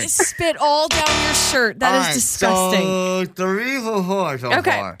have spit all down your shirt. That is disgusting. So 3 for 4 so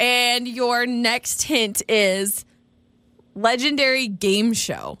far. And your next hint is legendary game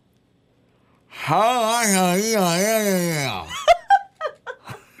show.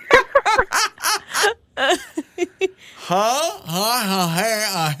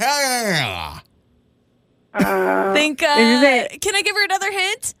 Think, can I give her another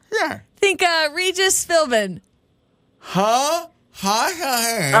hint? Yeah. Think Regis Philbin. Oh,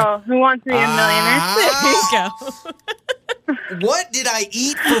 Who Wants to Be a Millionaire? There you go. What did I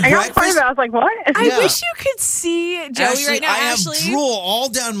eat for I got breakfast? I was like, what? I wish you could see Joey Ashley, right now, I Ashley. have drool all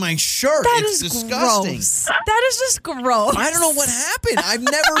down my shirt. It's disgusting. Gross. That is just gross. I don't know what happened.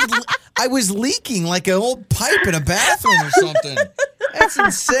 I was leaking like an old pipe in a bathroom or something. That's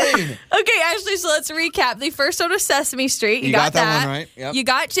insane. Okay, Ashley, so let's recap. The first one was Sesame Street. You got that one right. Yep. You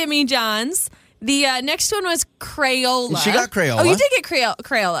got Jimmy John's. The next one was Crayola. She got Crayola. Oh, you did get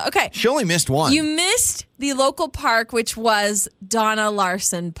Crayola. Okay. She only missed one. You missed the local park, which was Donna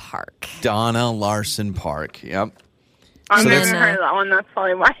Larson Park. Donna Larson Park. Yep. I've never heard of that one. That's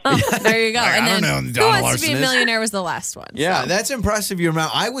probably why. Oh, there you go. I don't know who Donna Who Wants Larson to Be a is. Millionaire was the last one. Yeah, so. that's impressive. You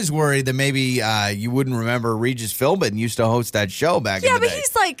remember? I was worried that maybe you wouldn't remember Regis Philbin used to host that show back in the day. Yeah, but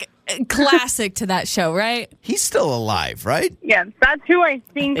he's like classic to that show, right? He's still alive, right? Yes, that's who I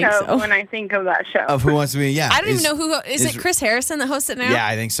think think of so. when I think of that show. Of Who Wants to Be? Yeah. I don't even know who is it. Chris Harrison that hosts it now? Yeah,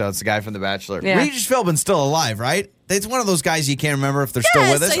 I think so. It's the guy from The Bachelor. Yeah. Regis Philbin's still alive, right? It's one of those guys you can't remember if they're still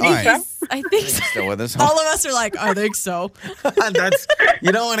with us. I think so. Still with us. All of us are like, I think so.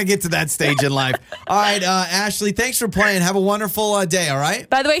 You don't want to get to that stage in life. All right, Ashley, thanks for playing. Have a wonderful day, all right?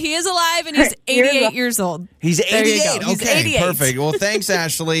 By the way, he is alive and he's 88 years old. He's There you 88. go. He's Okay, 88. perfect. Well, thanks,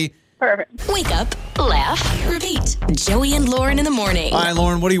 Ashley. Perfect. Wake up, laugh, repeat. Joey and Lauren in the morning. All right,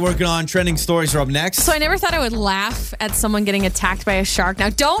 Lauren, what are you working on? Trending stories are up next. So I never thought I would laugh at someone getting attacked by a shark. Now,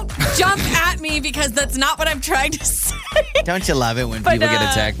 don't jump at me because that's not what I'm trying to say. Don't you love it when But, people get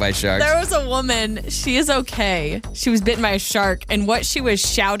attacked by sharks? There was a woman. She is okay. She was bitten by a shark, and what she was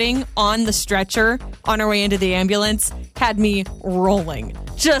shouting on the stretcher on her way into the ambulance had me rolling,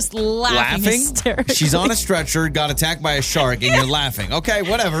 just laughing hysterically. She's on a stretcher, got attacked by a shark, and you're laughing. Okay,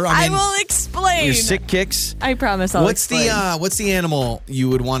 whatever. I will explain. Your sick kicks. I promise I'll explain. What's the animal you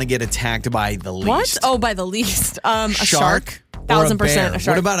would want to get attacked by the least? What? Oh, by the least. A shark. Or a 1000% bear? a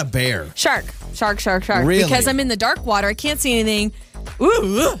shark. What about a bear? Shark. Really? Because I'm in the dark water. I can't see anything.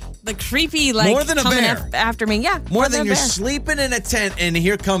 Ooh, the creepy, like, More than a coming bear. after me. Yeah. More than a you're bear. sleeping in a tent and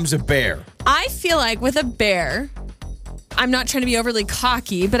here comes a bear. I feel like with a bear, I'm not trying to be overly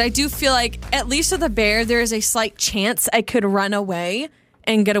cocky, but I do feel like at least with a bear, there is a slight chance I could run away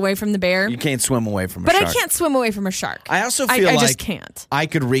and get away from the bear. You can't swim away from a But shark. I can't swim away from a shark. I also feel I like just can't. I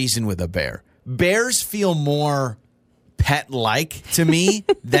could reason with a bear. Bears feel more pet-like to me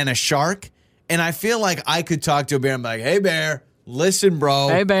than a shark. And I feel like I could talk to a bear and be like, hey, bear, listen, bro.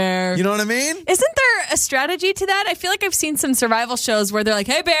 Hey, bear. You know what I mean? Isn't there a strategy to that? I feel like I've seen some survival shows where they're like,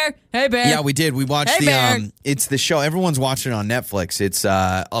 hey, bear, hey, bear. Yeah, we did. We watched Hey, bear. it's the show. Everyone's watching it on Netflix. It's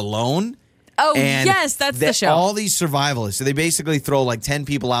Alone. Oh, And yes, that's the show. All these survivalists. So they basically throw like 10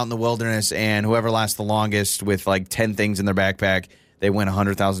 people out in the wilderness, and whoever lasts the longest with like 10 things in their backpack, they win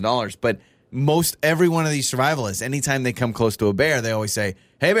 $100,000. But every one of these survivalists, anytime they come close to a bear, they always say,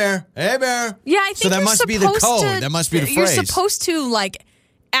 hey, bear, hey, bear. Yeah, I think so that you're must be the supposed code. to- That must be the You're phrase. supposed to, like,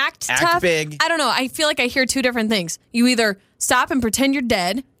 act tough. big. I don't know. I feel like I hear two different things. You either stop and pretend you're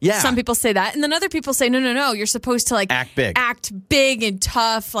dead. Yeah. Some people say that. And then other people say, no. You're supposed to, like, Act big. Act big and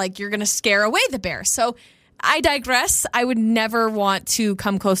tough. Like, you're going to scare away the bear. So I digress. I would never want to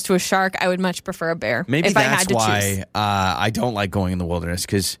come close to a shark. I would much prefer a bear. Maybe if I that's had to choose. why I don't like going in the wilderness,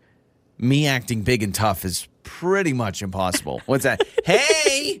 because me acting big and tough is pretty much impossible. What's that?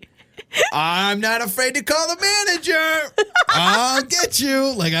 Hey, I'm not afraid to call the manager. I'll get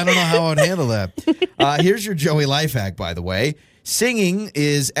you. Like, I don't know how I would handle that. Here's your Joey life hack, by the way. Singing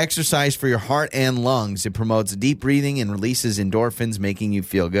is exercise for your heart and lungs. It promotes deep breathing and releases endorphins, making you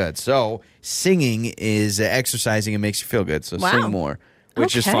feel good. So singing is exercising and makes you feel good. So Wow. sing more,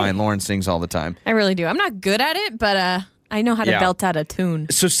 which is Okay. fine. Lauren sings all the time. I really do. I'm not good at it, but I know how to Yeah. belt out a tune.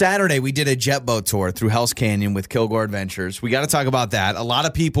 So Saturday, we did a jet boat tour through Hell's Canyon with Kilgore Adventures. We got to talk about that. A lot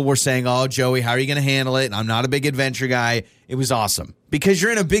of people were saying, oh, Joey, how are you going to handle it? I'm not a big adventure guy. It was awesome. Because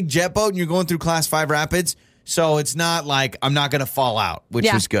you're in a big jet boat and you're going through Class 5 rapids, so it's not like I'm not going to fall out, which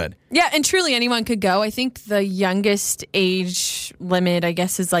Yeah. was good. Yeah, and truly anyone could go. I think the youngest age limit, I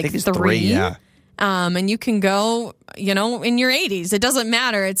guess, is like it's 3. three, yeah. And you can go, in your 80s. It doesn't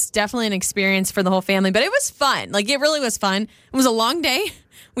matter. It's definitely an experience for the whole family. But it was fun. Like, it really was fun. It was a long day.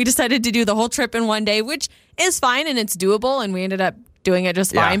 We decided to do the whole trip in one day, which is fine and it's doable. And we ended up doing it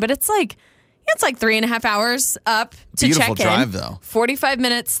just fine. Yeah. But it's like 3.5 hours up to Beautiful check in. drive, though. 45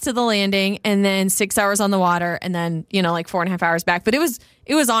 minutes to the landing, and then 6 hours on the water, and then, like 4.5 hours back. But it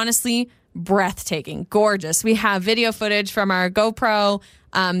was honestly breathtaking, gorgeous. We have video footage from our GoPro.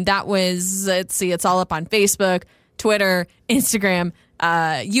 That was, let's see, it's all up on Facebook, Twitter, Instagram,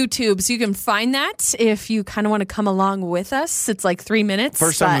 YouTube. So you can find that if you kind of want to come along with us. It's like 3 minutes.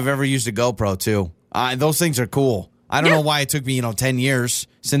 First time I've ever used a GoPro, too. Those things are cool. I don't know why it took me, 10 years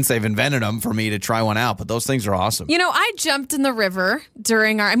since they've invented them for me to try one out, but those things are awesome. I jumped in the river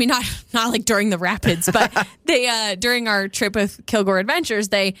during not like during the rapids, but during our trip with Kilgore Adventures,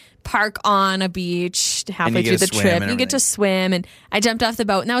 they park on a beach halfway through the trip. You get to swim, and I jumped off the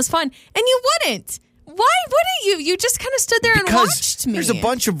boat, and that was fun. And you wouldn't. Why wouldn't you? You just kind of stood there and watched me. There's a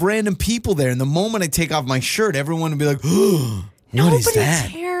bunch of random people there, and the moment I take off my shirt, everyone would be like, oh, what is that?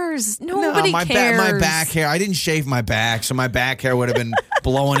 Nobody cares. Nobody my cares. my back hair. I didn't shave my back, so my back hair would have been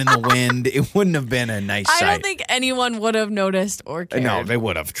blowing in the wind. It wouldn't have been a nice sight. I don't think anyone would have noticed or cared. No, they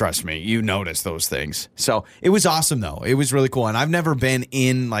would have. Trust me. You noticed those things. So it was awesome, though. It was really cool. And I've never been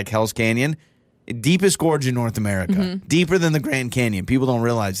in like Hell's Canyon, deepest gorge in North America, deeper than the Grand Canyon. People don't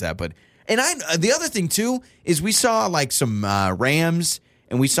realize that. The other thing, too, is we saw like some rams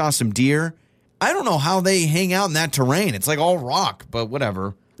and we saw some deer. I don't know how they hang out in that terrain. It's like all rock, but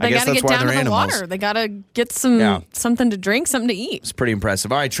whatever. I guess gotta that's get why down they're to the animals. water. They gotta get something to drink, something to eat. It's pretty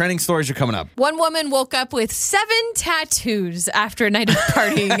impressive. All right, trending stories are coming up. One woman woke up with 7 tattoos after a night of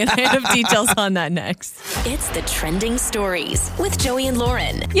partying, and I have details on that next. It's the trending stories with Joey and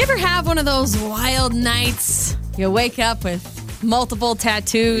Lauren. You ever have one of those wild nights? You wake up with multiple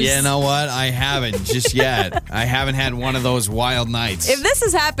tattoos. You know what? I haven't just yet. I haven't had one of those wild nights. If this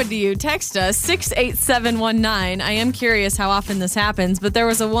has happened to you, text us 68719. I am curious how often this happens, but there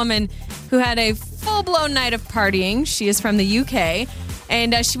was a woman who had a full-blown night of partying. She is from the UK,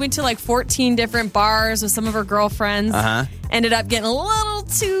 and she went to like 14 different bars with some of her girlfriends. Ended up getting a little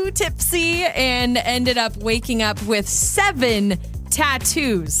too tipsy and ended up waking up with 7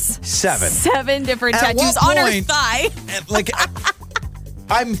 tattoos. 7 different tattoos on her thigh.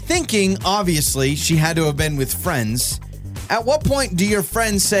 I'm thinking, obviously, she had to have been with friends. At what point do your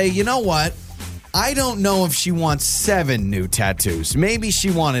friends say, you know what? I don't know if she wants 7 new tattoos. Maybe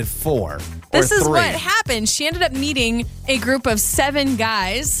she wanted 4 This or is 3. what happened. She ended up meeting a group of 7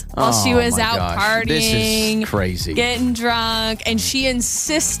 guys while she was my out gosh. partying. This is crazy. Getting drunk. And she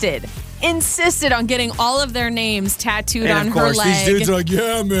insisted on getting all of their names tattooed And on of course, her leg. these dudes are like,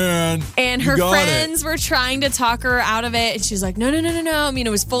 yeah, man. And her friends were trying to talk her out of it. And she's like, no. I mean,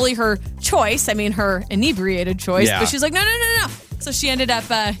 it was fully her choice. I mean, her inebriated choice. Yeah. But she's like, no. So she ended up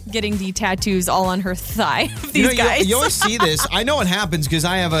getting the tattoos all on her thigh of these guys. You always see this. I know it happens because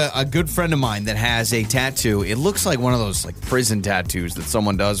I have a good friend of mine that has a tattoo. It looks like one of those like prison tattoos that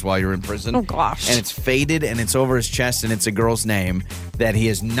someone does while you're in prison. Oh, gosh. And it's faded and it's over his chest and it's a girl's name that he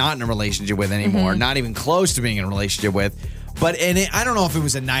is not in a relationship with anymore, not even close to being in a relationship with. But I don't know if it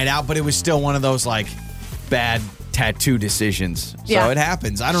was a night out, but it was still one of those like bad tattoo decisions. So it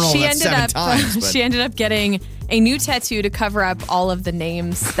happens. I don't know if that's 7 times. But. She ended up getting a new tattoo to cover up all of the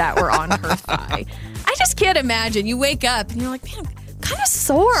names that were on her thigh. I just can't imagine. You wake up and you're like, man, I'm kind of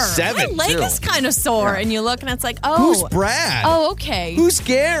sore. 7, My leg too. is kind of sore. And you look and it's like, Who's Brad? Oh, okay. Who's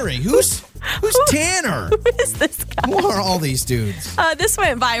Gary? Who's Tanner? Who is this guy? Who are all these dudes? This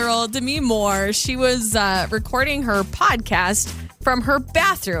went viral. Demi Moore, she was recording her podcast from her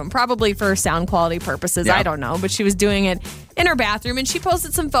bathroom, probably for sound quality purposes. Yeah. I don't know, but she was doing it in her bathroom, and she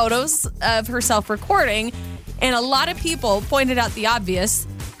posted some photos of herself recording, and a lot of people pointed out the obvious.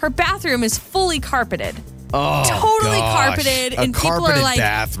 Her bathroom is fully carpeted. Oh, totally gosh. carpeted, A and people are carpeted like,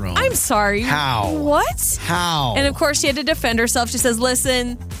 bathroom. I'm sorry. How? What? How? And of course, she had to defend herself. She says,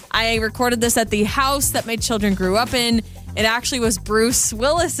 listen, I recorded this at the house that my children grew up in. It actually was Bruce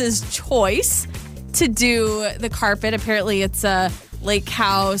Willis's choice to do the carpet. Apparently, it's a lake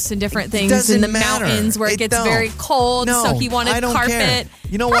house and different things in the mountains where it gets very cold. No, so he wanted I don't carpet. care.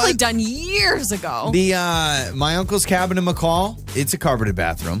 You know probably what? done years ago. The my uncle's cabin in McCall, it's a carpeted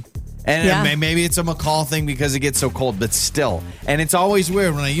bathroom. And maybe it's a McCall thing because it gets so cold, but still. And it's always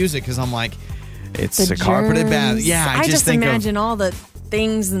weird when I use it because I'm like, it's a carpeted bath. Yeah, I just think imagine all the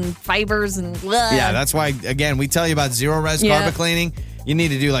things and fibers and blah. Yeah, that's why, again, we tell you about zero res carpet cleaning. You need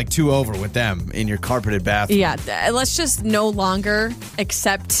to do like 2 over with them in your carpeted bathroom. Yeah, let's just no longer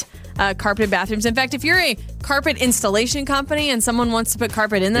accept carpeted bathrooms. In fact, if you're a carpet installation company and someone wants to put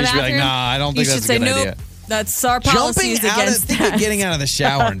carpet in the You should be bathroom, like, nah, I don't think you that's should a say, good idea. nope, that's our policies against that. Getting out of the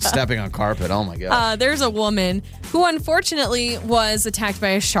shower and stepping on carpet. Oh my God. There's a woman who unfortunately was attacked by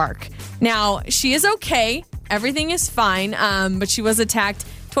a shark. Now, she is okay. Everything is fine, but she was attacked.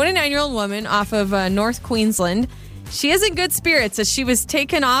 29-year-old woman off of North Queensland. She is in good spirits as she was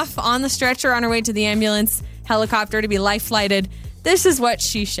taken off on the stretcher on her way to the ambulance helicopter to be life flighted. This is what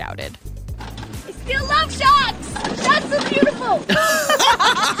she shouted. I still love sharks! Sharks are beautiful!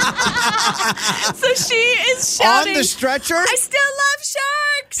 So she is shouting. On the stretcher? I still love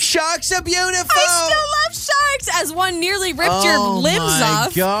sharks! Sharks are beautiful! I still love sharks! As one nearly ripped your limbs off. Oh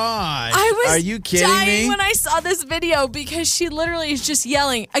my gosh. I was Are you kidding dying me? when I saw this video because she literally is just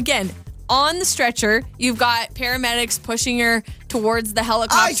yelling. Again, on the stretcher, you've got paramedics pushing her towards the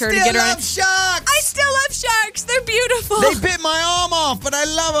helicopter to get her. I still love sharks! I still love sharks! They're beautiful! They bit my arm off, but I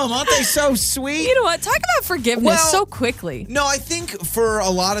love them. Aren't they so sweet? You know what? Talk about forgiveness so quickly. No, I think for a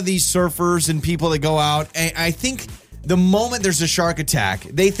lot of these surfers and people that go out, I think the moment there's a shark attack,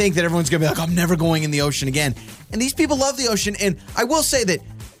 they think that everyone's going to be like, I'm never going in the ocean again. And these people love the ocean. And I will say that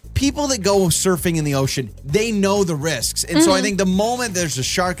people that go surfing in the ocean, they know the risks. And so I think the moment there's a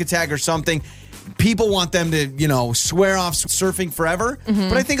shark attack or something, people want them to, swear off surfing forever.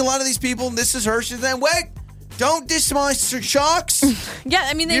 But I think a lot of these people, this is her, she's saying, wait, don't diss my sharks. Yeah,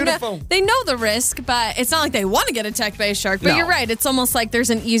 I mean, they know the risk, but it's not like they want to get attacked by a shark. But No. you're right. It's almost like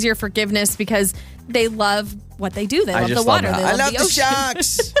there's an easier forgiveness because they love what they do. They love the water. They love the ocean.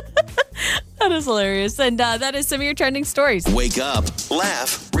 sharks. That is hilarious. And that is some of your trending stories. Wake up,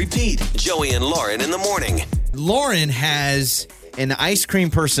 laugh, repeat. Joey and Lauren in the morning. Lauren has an ice cream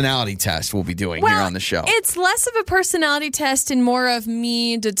personality test we'll be doing here on the show. It's less of a personality test and more of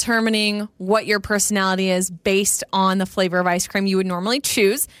me determining what your personality is based on the flavor of ice cream you would normally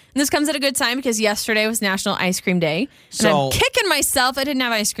choose. And this comes at a good time because yesterday was National Ice Cream Day. And I'm kicking myself. I didn't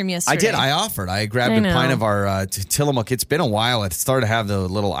have ice cream yesterday. I did. I offered. I grabbed a pint of our Tillamook. It's been a while. It started to have the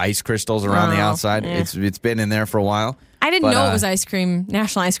little ice crystals around the outside. It's been in there for a while. I didn't know it was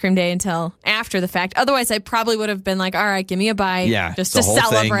National Ice Cream Day until after the fact. Otherwise, I probably would have been like, all right, give me a bite. Yeah, just to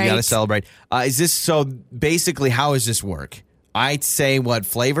celebrate. Thing. You got to celebrate. Is this so? Basically, how does this work? I'd say what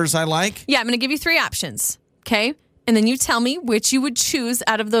flavors I like. Yeah, I'm going to give you 3 options. Okay, and then you tell me which you would choose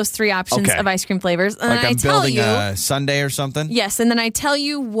out of those 3 options of ice cream flavors. And like then I'm building a sundae or something. Yes, and then I tell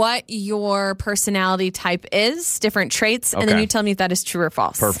you what your personality type is, different traits, and then you tell me if that is true or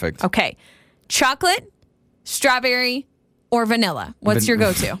false. Perfect. Okay, chocolate, strawberry, or vanilla? What's your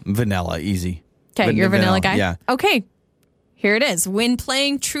go-to? Vanilla, easy. Okay, you're a vanilla guy? Yeah. Okay, here it is. When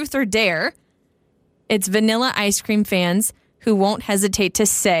playing Truth or Dare, it's vanilla ice cream fans who won't hesitate to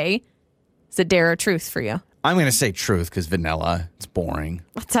say, is it dare or truth for you? I'm going to say truth because vanilla, it's boring.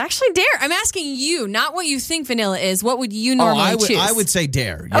 It's actually dare. I'm asking you, not what you think vanilla is. What would you normally choose? I would say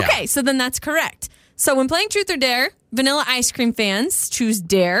dare, yeah. Okay, so then that's correct. So when playing Truth or Dare, vanilla ice cream fans choose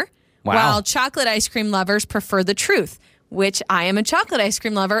dare, while chocolate ice cream lovers prefer the truth. Which I am a chocolate ice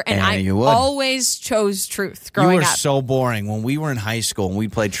cream lover, and I always chose truth growing up. You were so boring. When we were in high school and we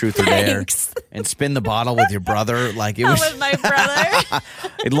played Truth or Dare and spin the bottle with your brother, like it was with my brother.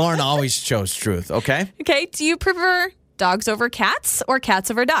 Lauren always chose truth, okay? Okay, do you prefer dogs over cats or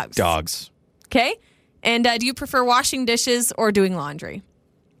cats over dogs? Dogs. Okay, and do you prefer washing dishes or doing laundry?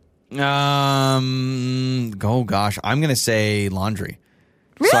 Oh gosh, I'm going to say laundry.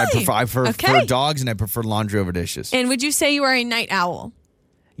 Really? So I prefer dogs, and I prefer laundry over dishes. And would you say you are a night owl?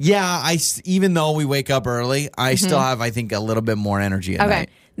 Yeah, even though we wake up early, I still have, I think, a little bit more energy at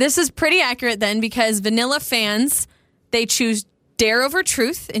night. This is pretty accurate then because vanilla fans, they choose dare over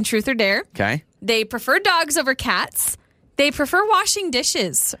truth in Truth or Dare. Okay. They prefer dogs over cats. They prefer washing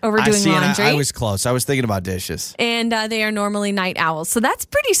dishes over doing laundry. I was close. I was thinking about dishes. And they are normally night owls. So that's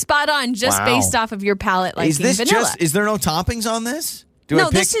pretty spot on just based off of your palate liking vanilla. Is there no toppings on this?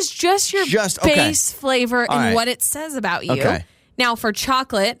 This is just your base flavor and what it says about you. Okay. Now, for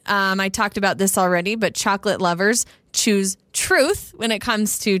chocolate, I talked about this already, but chocolate lovers choose truth when it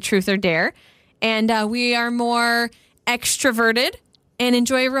comes to Truth or Dare. And we are more extroverted and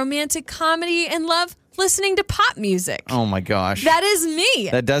enjoy romantic comedy and love listening to pop music. Oh, my gosh. That is me.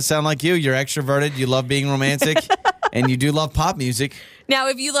 That does sound like you. You're extroverted. You love being romantic. And you do love pop music. Now,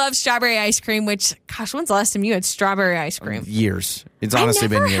 if you love strawberry ice cream, which, gosh, when's the last time you had strawberry ice cream? Years. It's honestly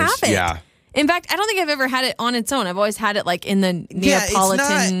been years. Have it. Yeah. In fact, I don't think I've ever had it on its own. I've always had it like in the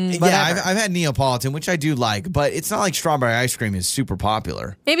Neapolitan. I've had Neapolitan, which I do like, but it's not like strawberry ice cream is super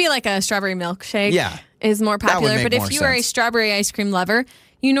popular. Maybe like a strawberry milkshake is more popular. But if you are a strawberry ice cream lover,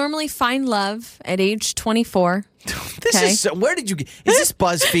 you normally find love at age 24. Where did you get? Is this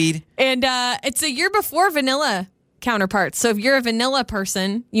BuzzFeed? And it's a year before vanilla counterparts. So if you're a vanilla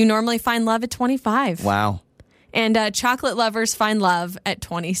person, you normally find love at 25. Wow. And chocolate lovers find love at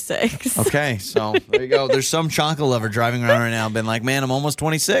 26. Okay, so there you go. There's some chocolate lover driving around right now been like, man, I'm almost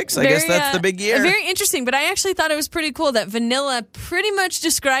 26. I guess that's the big year. Very interesting, but I actually thought it was pretty cool that vanilla pretty much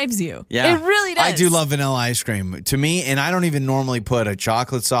describes you. Yeah. It really does. I do love vanilla ice cream. To me, and I don't even normally put a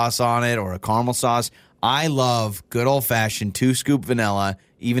chocolate sauce on it or a caramel sauce. I love good old-fashioned 2-scoop vanilla,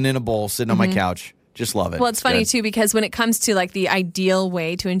 even in a bowl, sitting on my couch. Just love it. Well, it's funny, too, because when it comes to like the ideal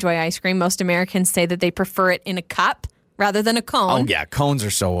way to enjoy ice cream, most Americans say that they prefer it in a cup rather than a cone. Oh, yeah. Cones are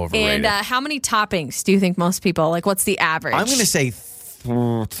so overrated. And how many toppings do you think most people, like what's the average? I'm going to say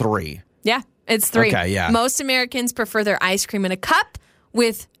 3. Yeah, it's 3. Okay, yeah. Most Americans prefer their ice cream in a cup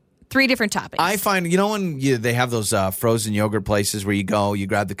with 3 different toppings. I find, when they have those frozen yogurt places where you go, you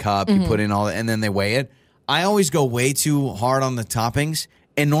grab the cup, you put in all and then they weigh it. I always go way too hard on the toppings.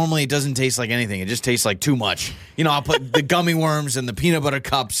 And normally it doesn't taste like anything. It just tastes like too much. I'll put the gummy worms and the peanut butter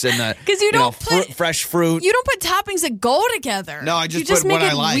cups and the fresh fruit. You don't put toppings that go together. No, I just put make what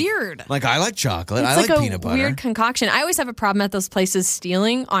it I like. Weird. Like I like chocolate. It's I like peanut butter. Weird concoction. I always have a problem at those places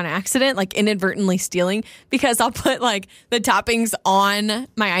stealing on accident, like inadvertently stealing, because I'll put like the toppings on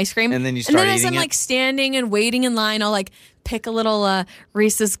my ice cream, and then you start eating it. And then as I'm like standing and waiting in line, I'll like pick a little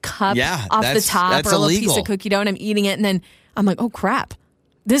Reese's cup off the top or a little piece of cookie dough, and I'm eating it, and then I'm like, oh crap.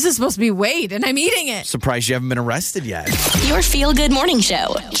 This is supposed to be weighed, and I'm eating it. Surprised you haven't been arrested yet. Your Feel Good Morning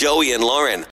Show. Joey and Lauren.